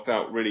skin or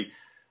felt really,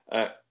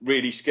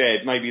 really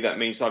scared. Maybe that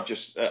means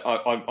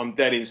I'm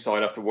dead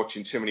inside after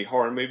watching too many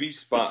horror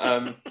movies.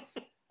 But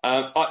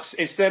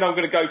instead, I'm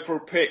going to go for a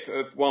pick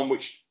of one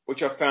which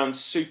I found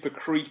super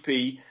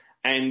creepy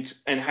and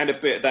had a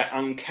bit of that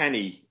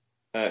uncanny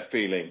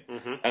feeling.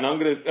 And I'm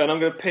going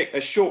to pick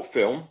a short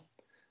film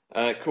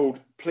called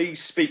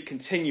Please Speak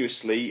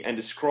Continuously and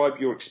Describe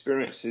Your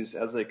Experiences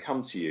as They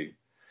Come to You,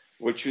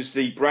 which was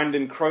the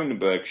Brandon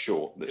Cronenberg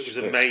short. That it was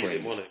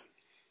amazing, wasn't it?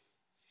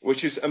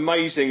 Which was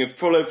amazing and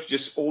full of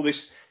just all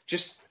this,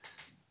 just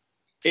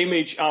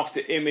image after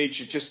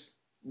image of just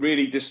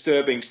really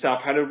disturbing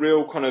stuff. Had a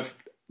real kind of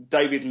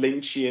David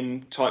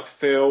Lynchian type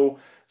feel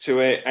to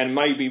it, and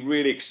made me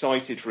really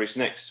excited for his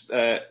next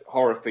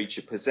horror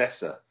feature,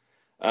 Possessor.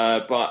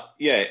 But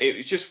yeah, it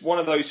was just one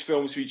of those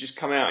films where you just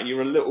come out and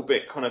you're a little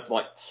bit kind of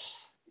like,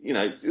 just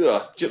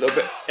a little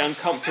bit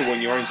uncomfortable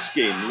in your own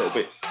skin, a little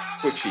bit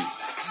twitchy.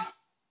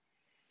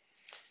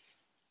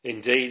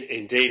 Indeed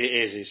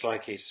it is. It's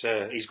like he's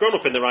grown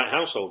up in the right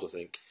household, I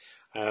think.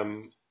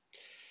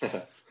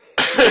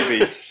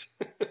 Maybe.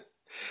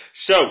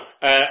 So,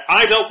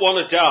 I Don't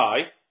Want to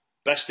Die,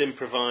 best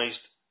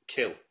improvised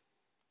kill.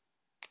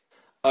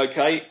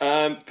 Okay,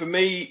 for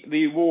me,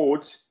 the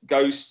awards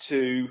goes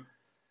to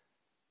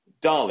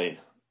Darling,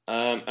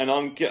 and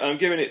I'm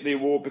giving it the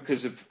award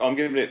because of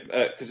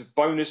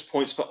bonus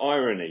points for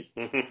irony.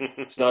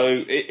 So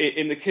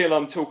in the kill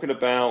I'm talking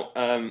about,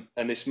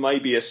 and this may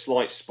be a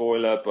slight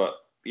spoiler, but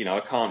I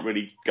can't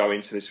really go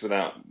into this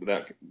without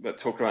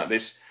talking about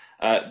this.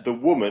 The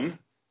woman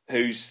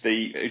who's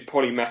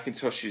Polly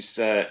McIntosh's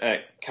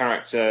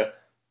character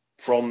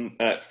from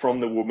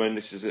The Woman.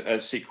 This is a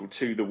sequel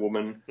to The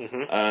Woman.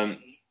 Mm-hmm.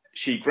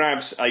 She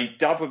grabs a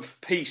Dove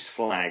of Peace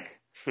flag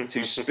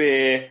to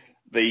spear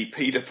the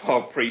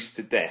paedophile priest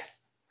to death.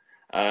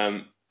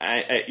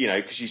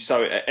 Because she's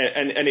so,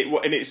 and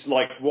it's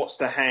like, what's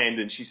the hand?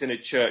 And she's in a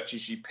church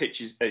and she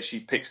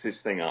picks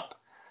this thing up.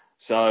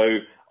 So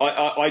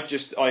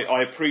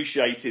I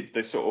appreciated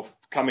the sort of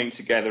coming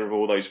together of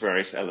all those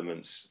various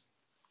elements.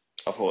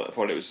 I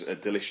thought it was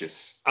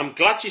delicious. I'm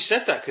glad you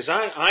said that, because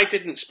I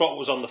didn't spot what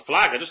was on the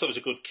flag. I just thought it was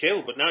a good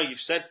kill, but now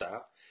you've said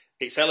that,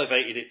 it's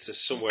elevated it to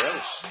somewhere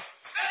else.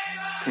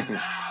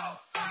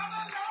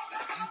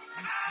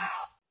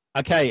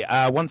 Okay,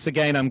 once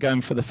again, I'm going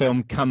for the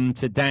film Come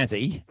to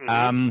Daddy.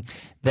 Mm-hmm.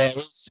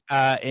 There's,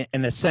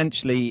 and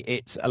essentially,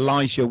 it's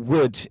Elijah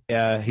Wood,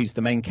 who's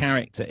the main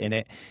character in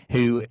it,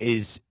 who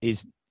is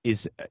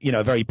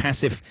a very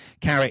passive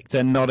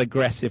character, not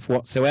aggressive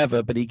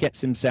whatsoever, but he gets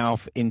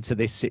himself into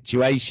this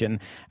situation.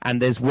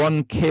 And there's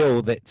one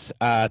kill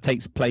that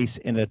takes place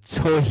in a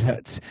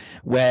toilet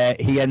where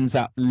he ends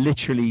up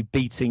literally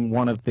beating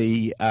one of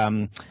the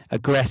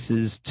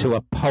aggressors to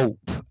a pulp.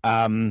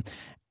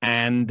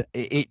 And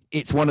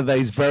it's one of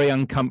those very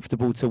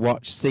uncomfortable to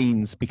watch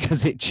scenes,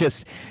 because it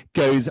just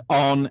goes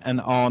on and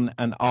on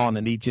and on,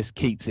 and he just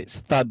keeps, it's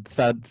thud,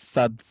 thud,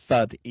 thud,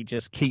 thud. He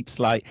just keeps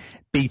like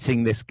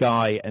beating this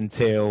guy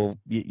until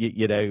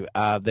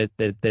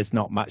there's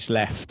not much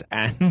left.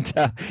 And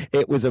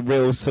it was a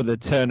real sort of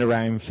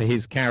turnaround for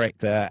his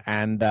character,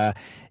 and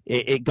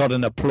it got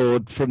an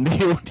applaud from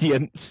the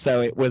audience. So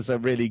it was a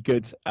really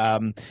good,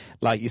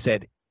 like you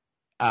said,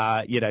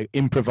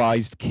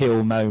 improvised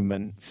kill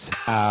moments,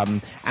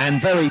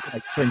 and very.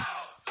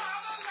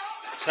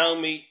 Tell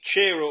me,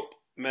 cheer up,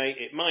 mate.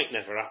 It might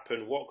never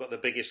happen. What got the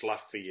biggest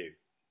laugh for you?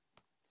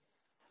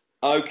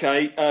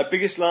 Okay,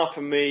 biggest laugh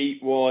for me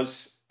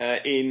was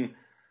in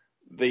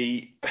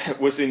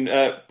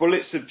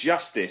Bullets of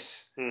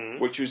Justice,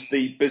 which was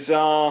the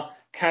bizarre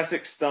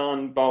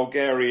Kazakhstan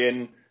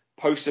Bulgarian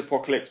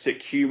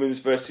post-apocalyptic humans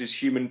versus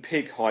human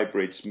pig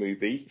hybrids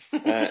movie,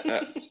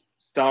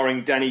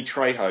 starring Danny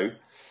Trejo.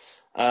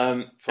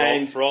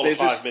 For all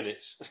 5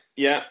 minutes.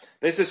 Yeah,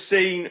 there's a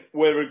scene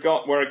where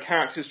a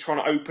character's trying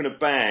to open a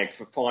bag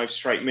for 5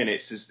 straight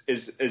minutes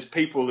as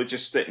people are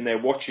just sitting there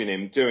watching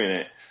him doing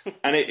it.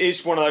 And it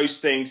is one of those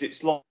things,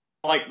 it's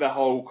like the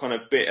whole kind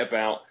of bit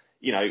about,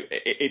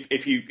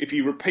 if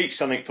you repeat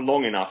something for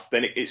long enough,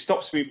 then it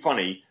stops being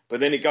funny, but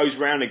then it goes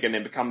round again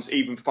and becomes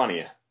even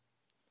funnier.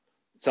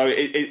 So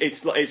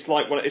it's like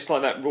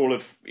that rule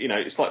of,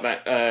 it's like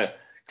that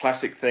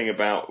classic thing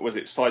about, was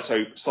it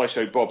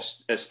Sideshow Bob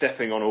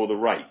stepping on all the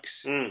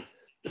rakes?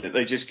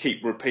 They just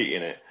keep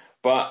repeating it,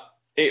 but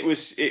it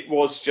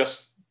was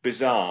just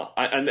bizarre.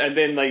 And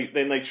then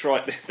they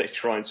try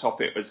and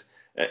top it as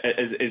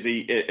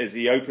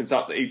he opens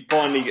up, he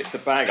finally gets the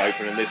bag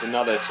open and there's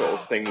another sort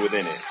of thing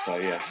within it. So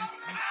yeah.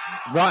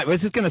 Right, well,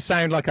 this is going to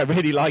sound like I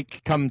really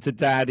like Come to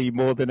Daddy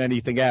more than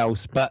anything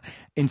else, but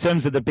in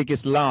terms of the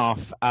biggest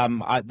laugh,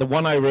 the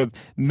one I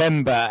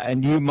remember,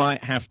 and you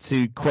might have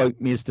to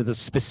quote me as to the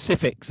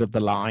specifics of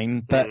the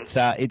line, but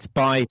it's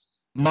by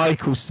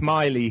Michael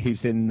Smiley,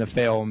 who's in the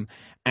film,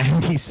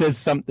 and he says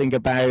something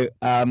about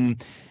a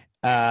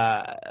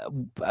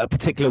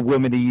particular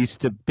woman he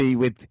used to be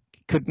with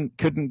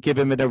couldn't give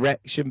him an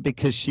erection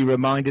because she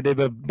reminded him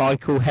of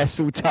Michael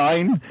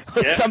Heseltine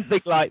or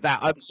something like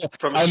that.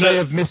 I may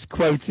have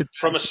misquoted.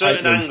 From a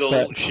certain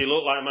angle, she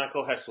looked like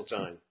Michael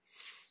Heseltine,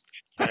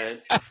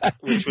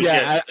 which was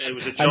it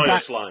was a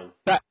joyous line.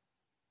 That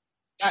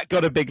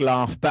got a big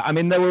laugh. But I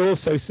mean, there were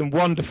also some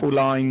wonderful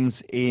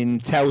lines in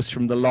Tales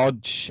from the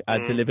Lodge,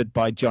 delivered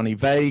by Johnny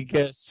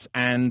Vegas,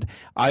 and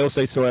I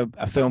also saw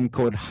a film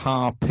called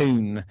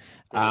Harpoon,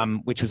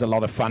 which was a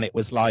lot of fun. It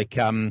was like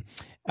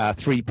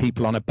three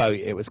people on a boat.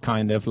 It was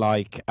kind of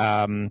like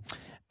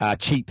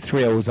Cheap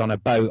Thrills on a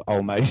boat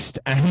almost,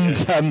 and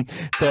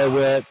there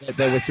were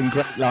some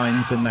great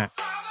lines in that.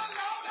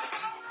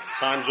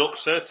 Time's up,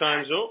 sir.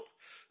 Time's up.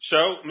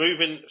 So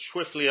moving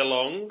swiftly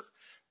along,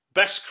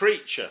 best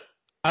creature.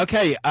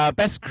 Okay,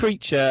 best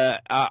creature.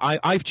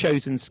 I've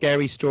chosen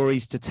Scary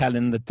Stories to Tell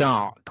in the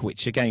Dark,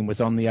 which again was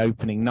on the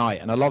opening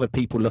night, and a lot of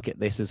people look at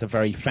this as a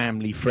very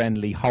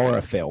family-friendly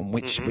horror film,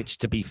 which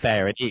to be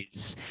fair, it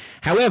is.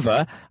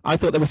 However, I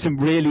thought there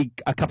were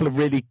a couple of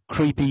really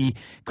creepy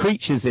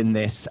creatures in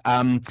this.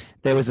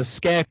 There was a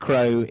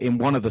scarecrow in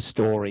one of the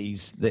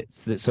stories that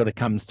sort of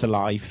comes to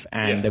life,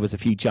 and there was a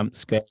few jump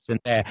scares in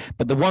there.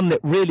 But the one that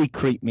really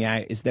creeped me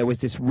out is there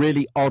was this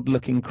really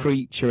odd-looking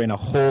creature in a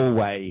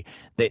hallway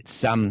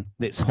that's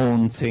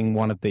haunting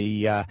one of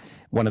the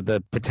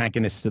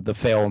protagonists of the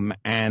film,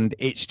 and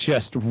it's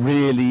just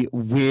really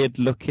weird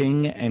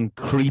looking and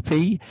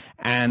creepy.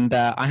 And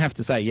I have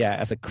to say,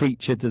 as a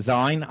creature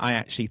design, I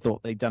actually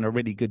thought they'd done a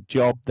really good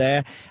job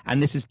there.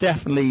 And this is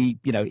definitely,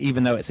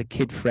 even though it's a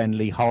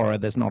kid-friendly horror,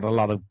 there's not a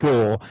lot of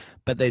gore,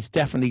 but there's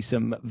definitely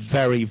some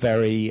very,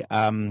 very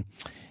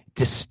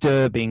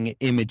disturbing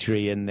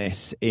imagery in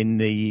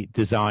the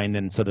design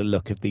and sort of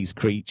look of these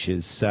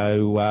creatures.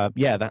 So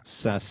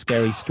that's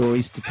Scary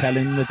Stories to Tell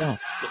in the Dark.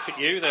 Look at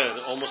you there,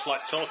 almost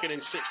like talking in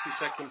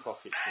 60-second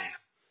pockets.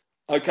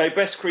 Okay,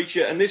 best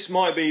creature, and this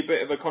might be a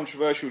bit of a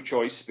controversial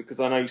choice because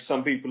I know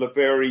some people are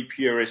very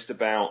purist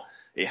about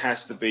it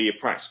has to be a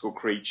practical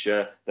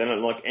creature. They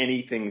don't like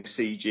anything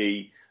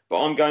CG,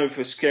 but I'm going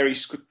for Scary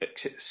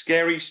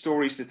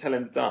Stories to Tell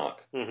in the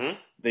Dark. Mm-hmm.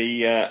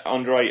 The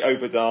Andre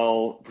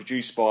Oberdal,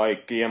 produced by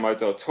Guillermo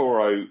del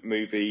Toro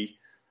movie.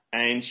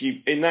 And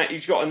you've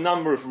got a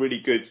number of really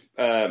good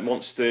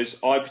monsters.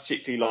 I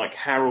particularly like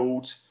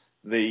Harold,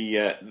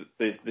 the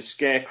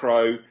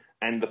Scarecrow,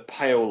 and the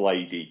Pale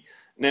Lady.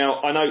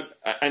 Now, I know,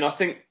 and I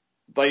think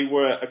they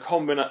were a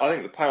combination. I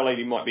think the Pale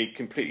Lady might be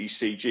completely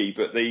CG,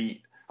 but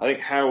I think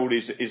Harold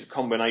is a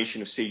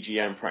combination of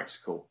CG and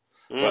practical.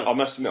 But I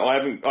must admit, I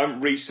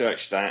haven't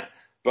researched that.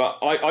 But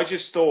I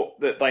just thought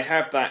that they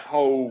have that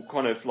whole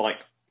kind of like,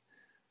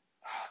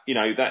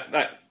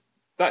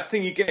 that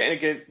thing you get in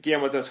a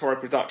Guillermo del Toro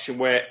production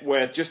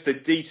where just the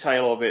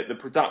detail of it, the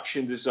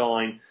production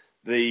design,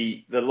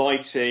 the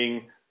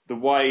lighting, the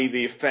way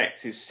the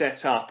effect is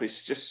set up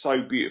is just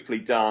so beautifully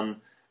done.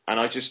 And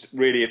I just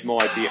really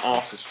admired the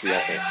artistry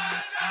of it.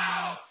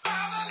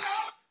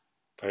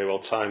 Very well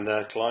timed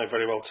there, Clive.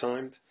 Very well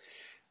timed.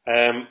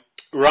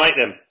 Right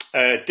then.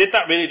 Did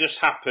that really just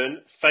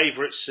happen?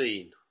 Favourite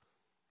scene?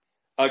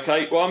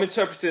 Okay, well, I'm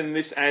interpreting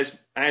this as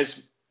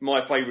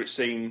my favourite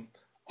scene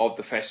of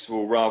the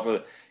festival,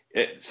 rather.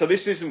 So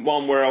this isn't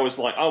one where I was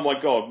like, oh my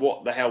God,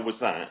 what the hell was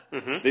that?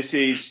 Mm-hmm. This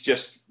is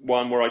just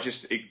one where I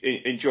just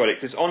enjoyed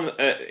it because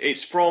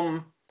it's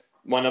from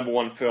my number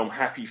one film,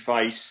 Happy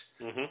Face,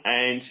 mm-hmm.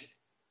 and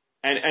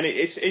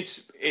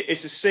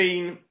it's a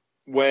scene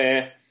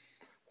where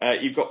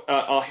you've got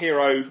our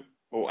hero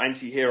or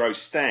anti-hero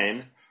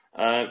Stan.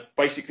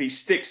 Basically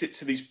sticks it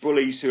to these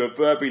bullies who are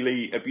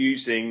verbally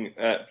abusing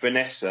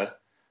Vanessa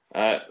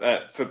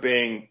for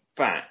being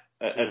fat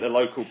at the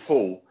local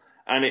pool,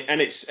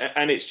 and it's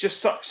just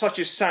such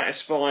a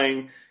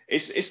satisfying.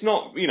 It's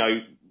not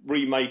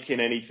remaking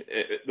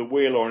the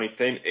wheel or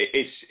anything.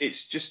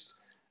 It's just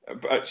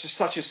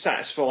such a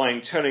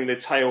satisfying turning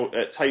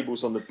the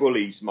tables on the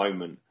bullies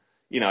moment.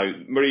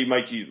 Really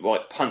made you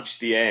like punch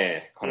the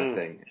air kind of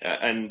thing,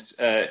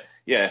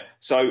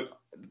 so.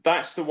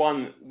 That's the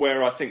one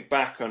where I think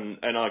back and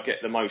I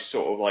get the most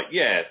sort of like,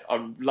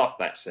 I love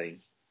that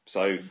scene.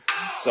 So I'm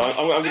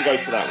going to go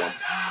for that one.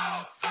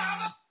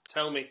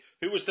 Tell me,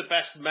 who was the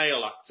best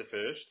male actor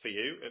first for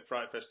you at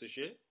Frightfest this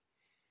year?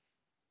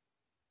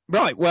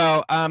 Right,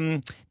 well,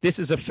 this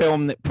is a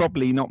film that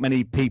probably not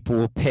many people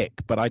will pick,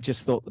 but I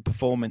just thought the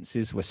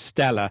performances were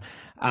stellar.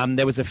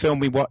 There was a film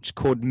we watched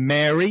called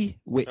Mary,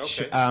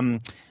 which... Okay.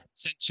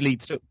 Essentially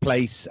took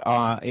place.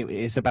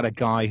 It's about a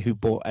guy who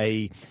bought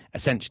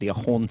essentially a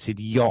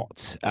haunted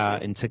yacht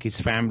and took his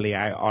family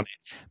out on it.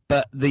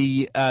 But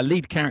the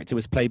lead character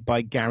was played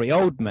by Gary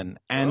Oldman,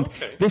 and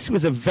this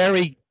was a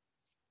very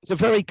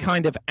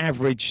kind of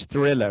average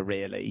thriller,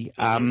 really.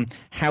 Mm-hmm.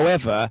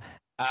 However,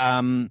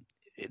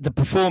 the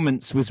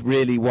performance was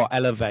really what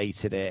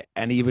elevated it,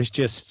 and he was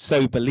just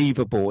so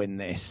believable in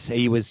this.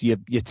 He was your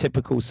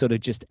typical sort of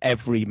just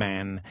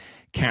everyman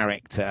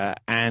character,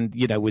 and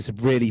was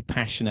really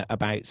passionate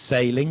about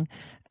sailing,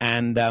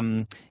 and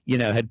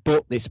had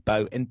bought this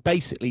boat and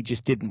basically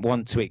just didn't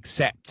want to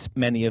accept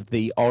many of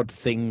the odd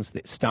things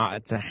that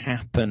started to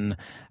happen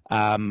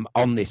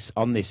on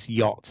this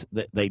yacht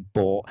that they'd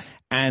bought.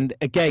 And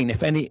again,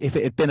 if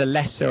it had been a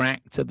lesser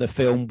actor, the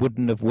film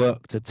wouldn't have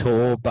worked at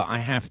all. But I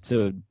have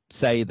to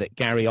say that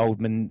Gary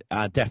Oldman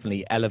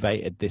definitely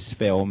elevated this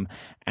film,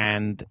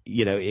 and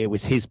it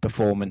was his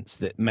performance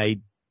that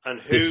made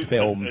this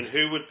film. And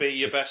who would be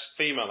your best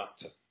female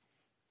actor?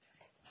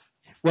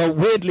 Well,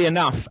 weirdly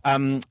enough,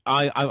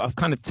 I've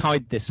kind of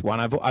tied this one.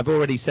 I've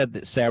already said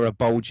that Sarah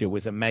Bolger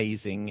was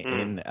amazing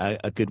in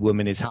A Good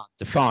Woman Is Hard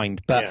to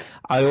Find, but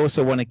I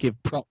also want to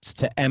give props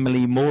to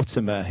Emily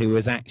Mortimer, who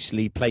has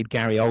actually played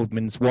Gary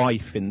Oldman's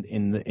wife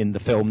in the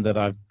film that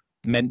I've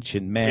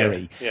mentioned,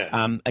 Mary.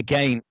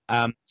 Again,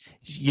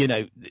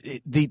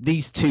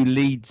 these two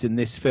leads in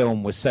this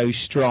film were so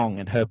strong,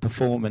 and her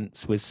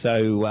performance was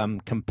so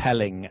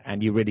compelling,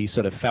 and you really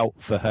sort of felt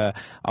for her.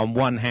 On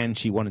one hand,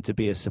 she wanted to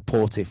be a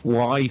supportive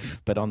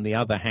wife, but on the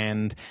other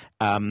hand,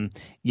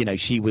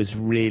 she was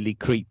really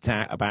creeped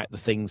out about the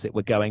things that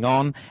were going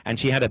on, and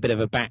she had a bit of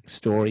a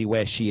backstory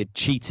where she had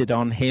cheated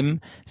on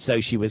him,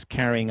 so she was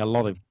carrying a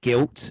lot of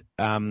guilt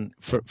from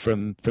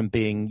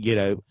being,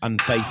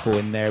 unfaithful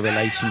in their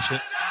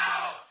relationship.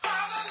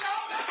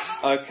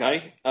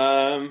 Okay.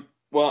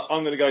 Well,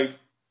 I'm going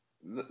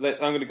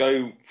to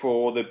go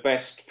for the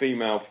best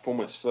female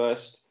performance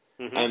first,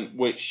 and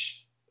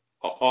which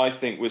I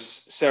think was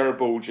Sarah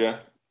Bolger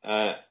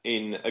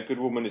in A Good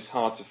Woman Is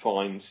Hard to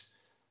Find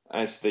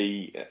as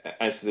the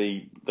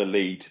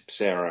lead,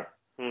 Sarah.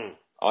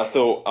 I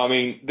thought,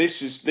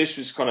 this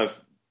was kind of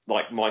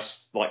like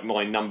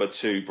my number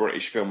 2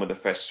 British film of the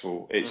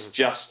festival. It's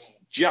just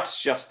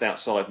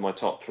outside my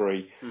top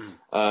 3.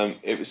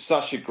 It was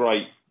such a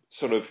great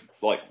sort of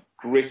like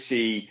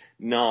gritty,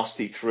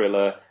 nasty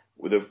thriller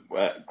with a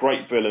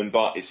great villain,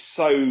 but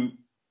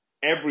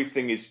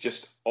everything is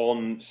just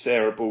on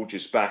Sarah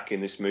Bolger's back in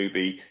this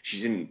movie.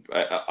 She's in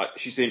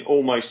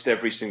almost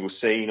every single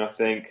scene, I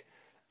think,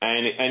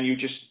 and you're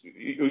just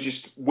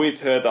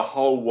with her the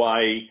whole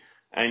way,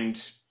 and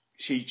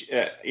she,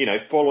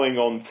 following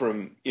on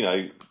from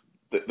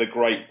the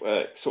great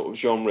sort of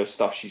genre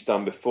stuff she's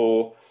done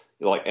before,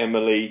 like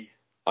Emily.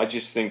 I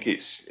just think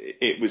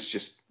it was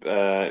just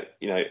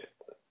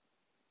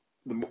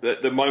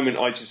the moment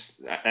I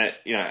just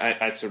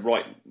had to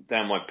write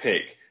down my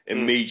pick,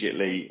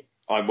 immediately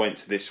I went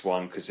to this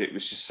one because it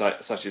was just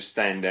such a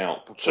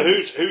standout. So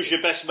who's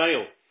your best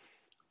male?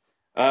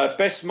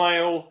 Best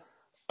male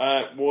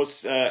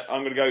was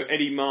I'm going to go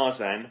Eddie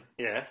Marzan.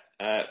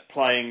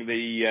 Playing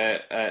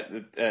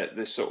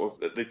the sort of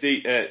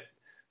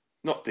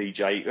not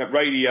DJ,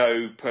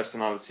 radio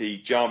personality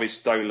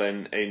Jarvis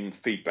Dolan in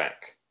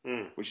Feedback,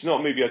 which is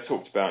not a movie I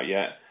talked about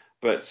yet,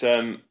 but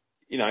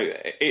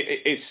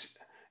it's.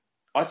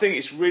 I think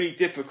it's really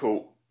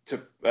difficult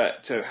to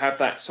have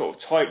that sort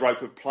of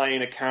tightrope of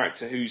playing a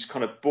character who's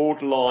kind of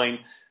borderline.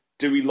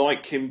 Do we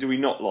like him? Do we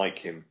not like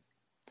him?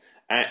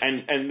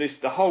 And this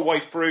the whole way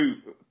through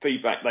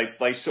Feedback,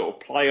 they sort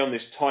of play on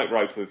this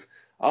tightrope of,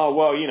 oh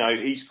well,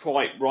 he's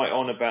quite right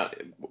on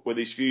with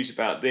his views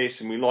about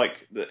this, and we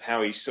like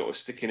how he's sort of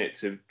sticking it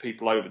to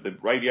people over the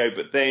radio.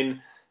 But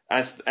then,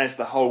 as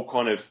the whole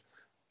kind of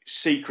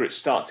secrets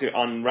start to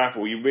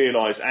unravel, you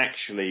realise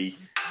actually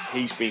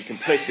he's been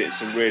complicit in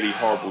some really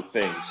horrible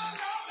things.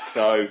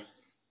 So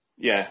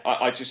yeah,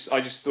 I just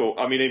thought,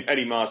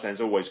 Eddie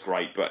Marzan's always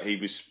great, but he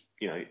was,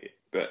 he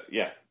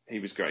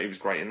was great. He was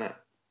great in that.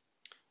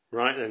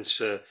 Right then,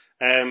 sir.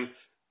 Do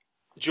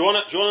you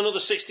want another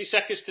 60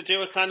 seconds to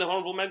do a kind of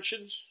honourable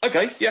mentions?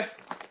 Okay, yeah.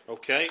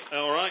 Okay,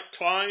 all right.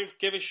 Clive,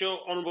 give us your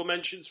honourable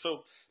mentions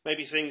for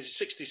maybe things,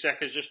 60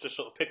 seconds, just to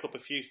sort of pick up a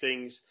few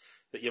things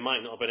that you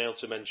might not have been able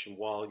to mention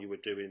while you were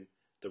doing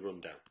the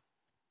rundown.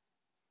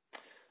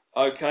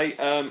 Okay,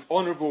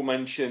 honourable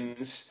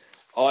mentions.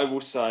 I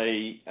will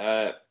say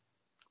I've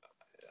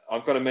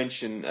got to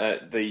mention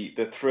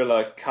the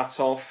thriller Cut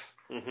Off,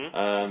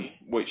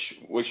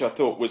 which I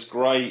thought was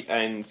great,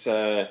 and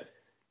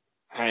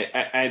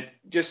had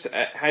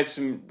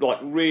some like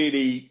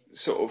really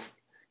sort of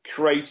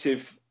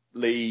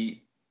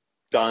creatively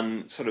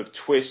done sort of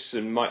twists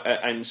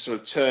and sort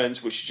of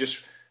turns, which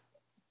just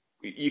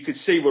you could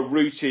see were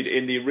rooted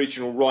in the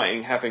original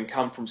writing, having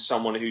come from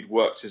someone who'd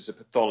worked as a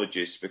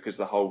pathologist, because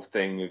the whole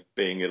thing of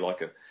being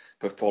like a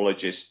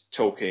pathologist,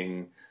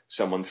 talking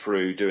someone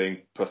through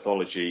doing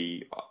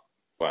pathology,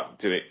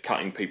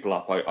 cutting people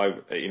up,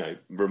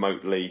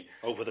 remotely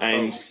over the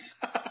phone.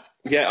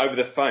 Over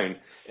the phone.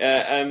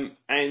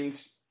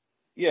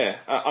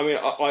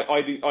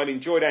 I'd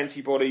enjoyed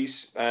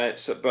Antibodies,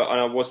 but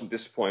I wasn't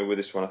disappointed with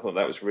this one. I thought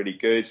that was really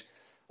good.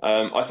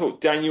 I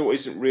thought Daniel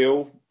Isn't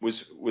Real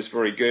was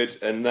very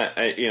good, and that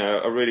I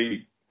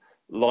really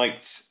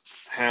liked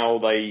how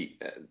the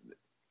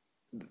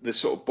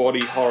sort of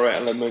body horror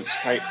elements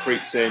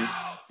creeped in.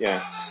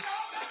 Yeah.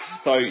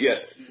 So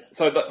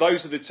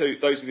those are the two.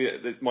 Those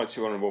are my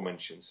two honourable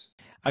mentions.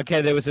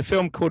 Okay, there was a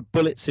film called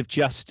Bullets of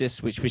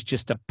Justice, which was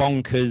just a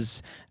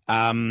bonkers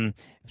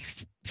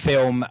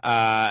film.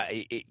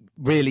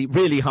 Really,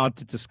 really hard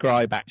to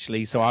describe,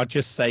 actually. So I'll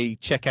just say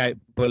check out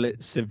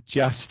bullets of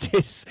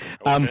justice.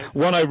 Okay.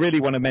 One I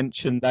really want to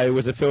mention, though,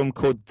 was a film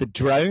called The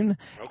Drone.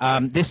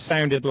 Okay. This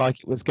sounded like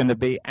it was going to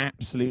be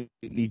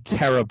absolutely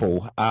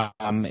terrible.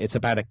 It's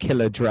about a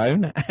killer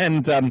drone,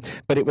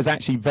 but it was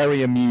actually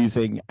very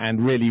amusing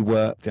and really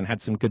worked and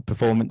had some good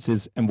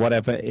performances and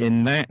whatever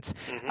in that.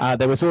 Mm-hmm.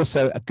 There was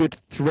also a good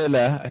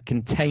thriller, a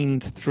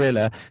contained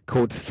thriller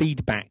called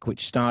Feedback,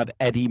 which starred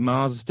Eddie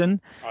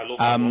Marsden. I love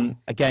that one.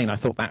 Again, I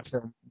thought that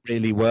film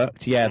really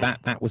worked. Yeah,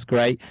 that was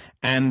great.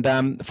 And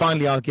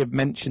finally, I'll give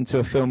mention to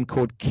a film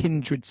called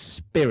Kindred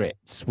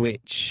Spirits,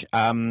 which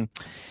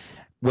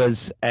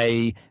was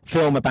a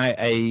film about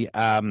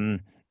a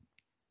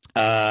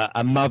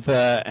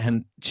mother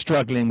and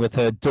struggling with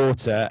her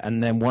daughter,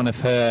 and then one of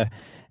her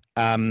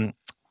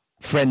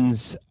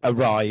friends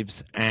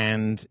arrives,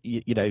 and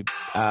Go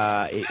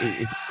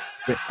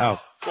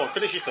on,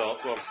 finish your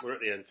thought. Go on, we're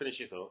at the end. Finish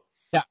your thought.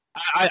 Yeah,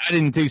 I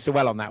didn't do so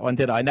well on that one,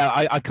 did I? No,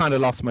 I kind of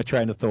lost my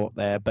train of thought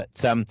there.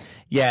 But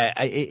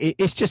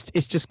it's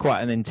just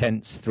quite an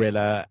intense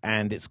thriller,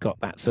 and it's got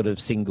that sort of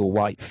single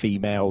white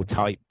female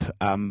type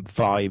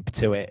vibe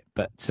to it.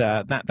 But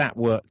that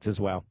worked as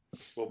well.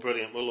 Well,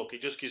 brilliant. Well, look,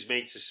 it just gives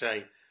me to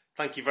say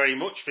thank you very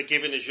much for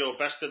giving us your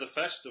best of the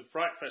fest of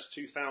Frightfest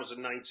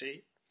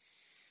 2019.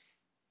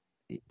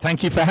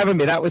 Thank you for having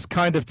me. That was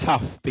kind of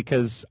tough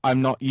because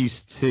I'm not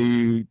used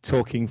to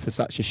talking for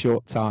such a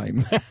short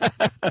time.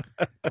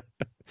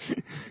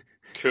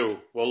 Cool.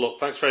 Well, look,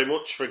 thanks very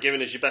much for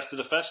giving us your best of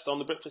the fest on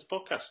the Britflix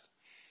podcast.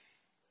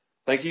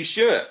 Thank you,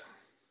 Stuart.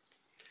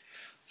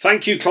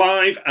 Thank you,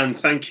 Clive, and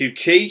thank you,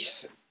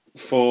 Keith,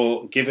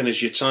 for giving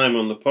us your time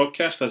on the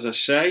podcast. As I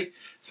say,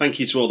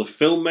 thank you to all the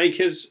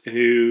filmmakers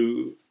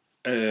who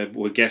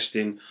were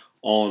guesting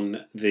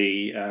on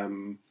the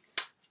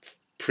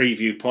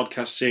preview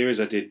podcast series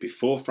I did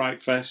before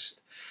Frightfest.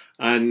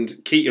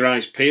 And keep your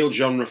eyes peeled,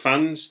 genre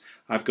fans.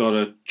 I've got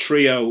a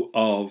trio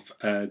of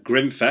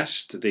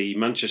Grimfest, the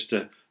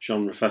Manchester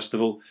Genre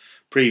Festival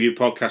preview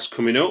podcast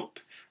coming up.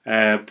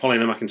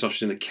 Paulina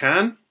McIntosh in the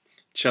can.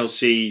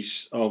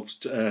 Chelsea's of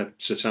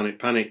Satanic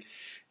Panic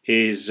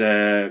is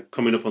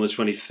coming up on the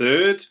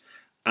 23rd.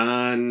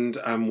 And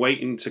I'm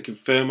waiting to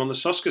confirm on the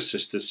Soska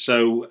Sisters.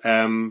 So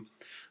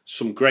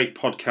some great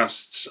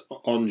podcasts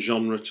on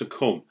genre to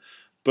come.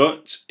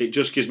 But it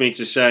just gives me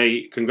to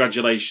say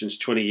congratulations,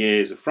 20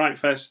 years of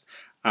Frightfest,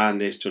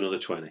 and here's to another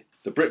 20.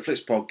 The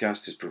Britflix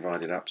podcast is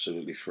provided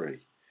absolutely free.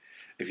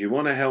 If you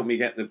want to help me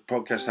get the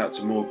podcast out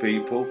to more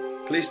people,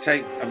 please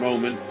take a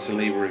moment to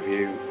leave a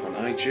review on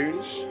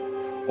iTunes.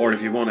 Or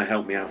if you want to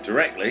help me out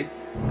directly,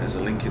 there's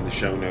a link in the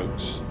show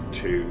notes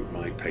to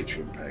my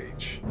Patreon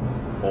page.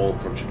 All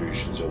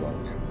contributions are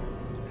welcome.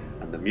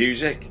 And the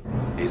music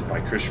is by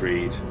Chris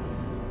Reed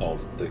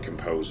of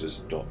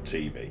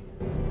thecomposers.tv.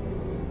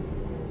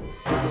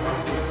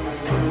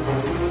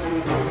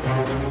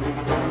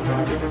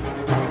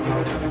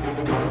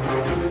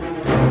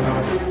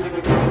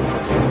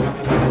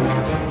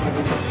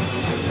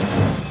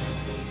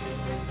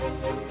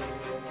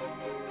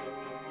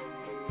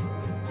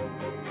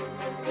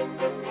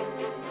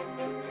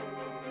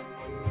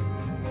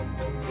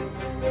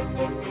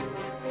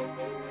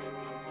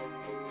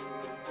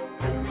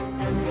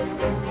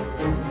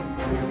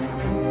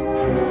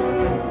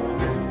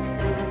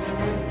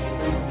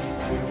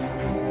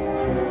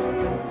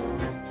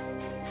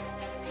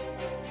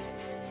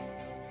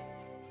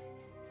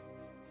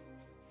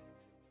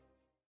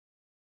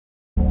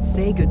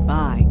 Say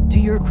goodbye to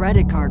your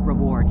credit card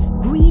rewards.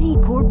 Greedy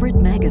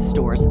corporate mega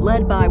stores,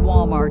 led by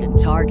Walmart and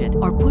Target,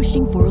 are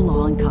pushing for a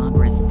law in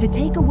Congress to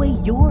take away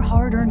your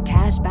hard-earned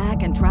cash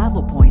back and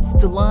travel points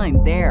to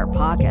line their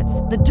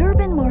pockets. The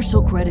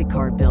Durbin-Marshall credit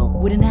card bill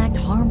would enact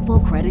harmful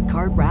credit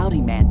card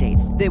routing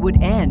mandates that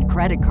would end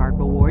credit card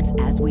rewards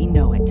as we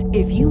know it.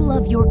 If you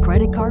love your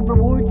credit card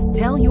rewards,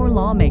 tell your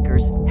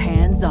lawmakers,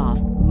 hands off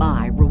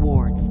my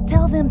rewards.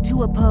 Tell them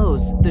to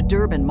oppose the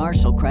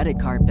Durbin-Marshall credit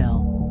card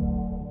bill.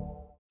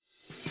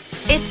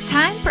 It's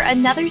time for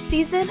another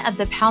season of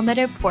The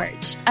Palmetto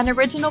Porch, an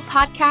original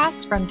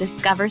podcast from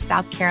Discover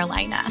South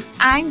Carolina.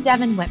 I'm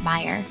Devin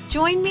Whitmire.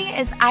 Join me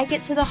as I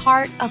get to the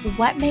heart of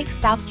what makes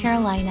South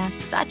Carolina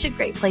such a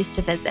great place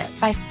to visit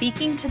by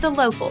speaking to the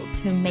locals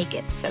who make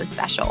it so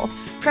special.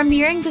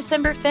 Premiering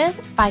December 5th,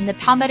 find The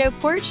Palmetto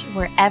Porch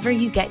wherever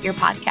you get your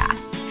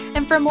podcasts.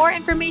 And for more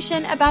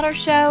information about our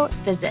show,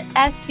 visit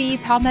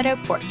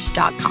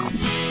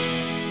scpalmettoporch.com.